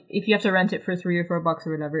 like, if you have to rent it for $3 or $4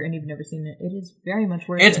 or whatever, and you've never seen it, it is very much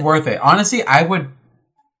worth it. It's worth it. Honestly, I would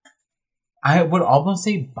almost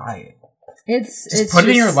say buy it. Just put it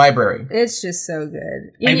in your library. It's just so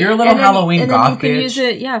good. If you're a little Halloween goth bitch, you can bitch. use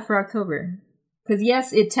it, for October. Because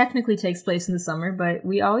yes, it technically takes place in the summer, but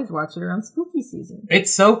we always watch it around spooky season.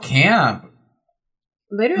 It's so camp.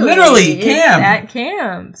 Literally camp. It's at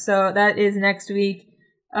camp. So that is next week.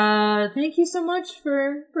 Thank you so much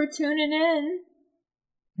for tuning in.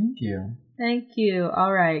 Thank you. Thank you.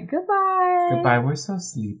 All right. Goodbye. Goodbye. We're so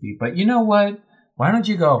sleepy. But you know what? Why don't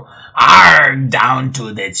you go, "Arr, down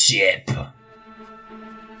to the ship"?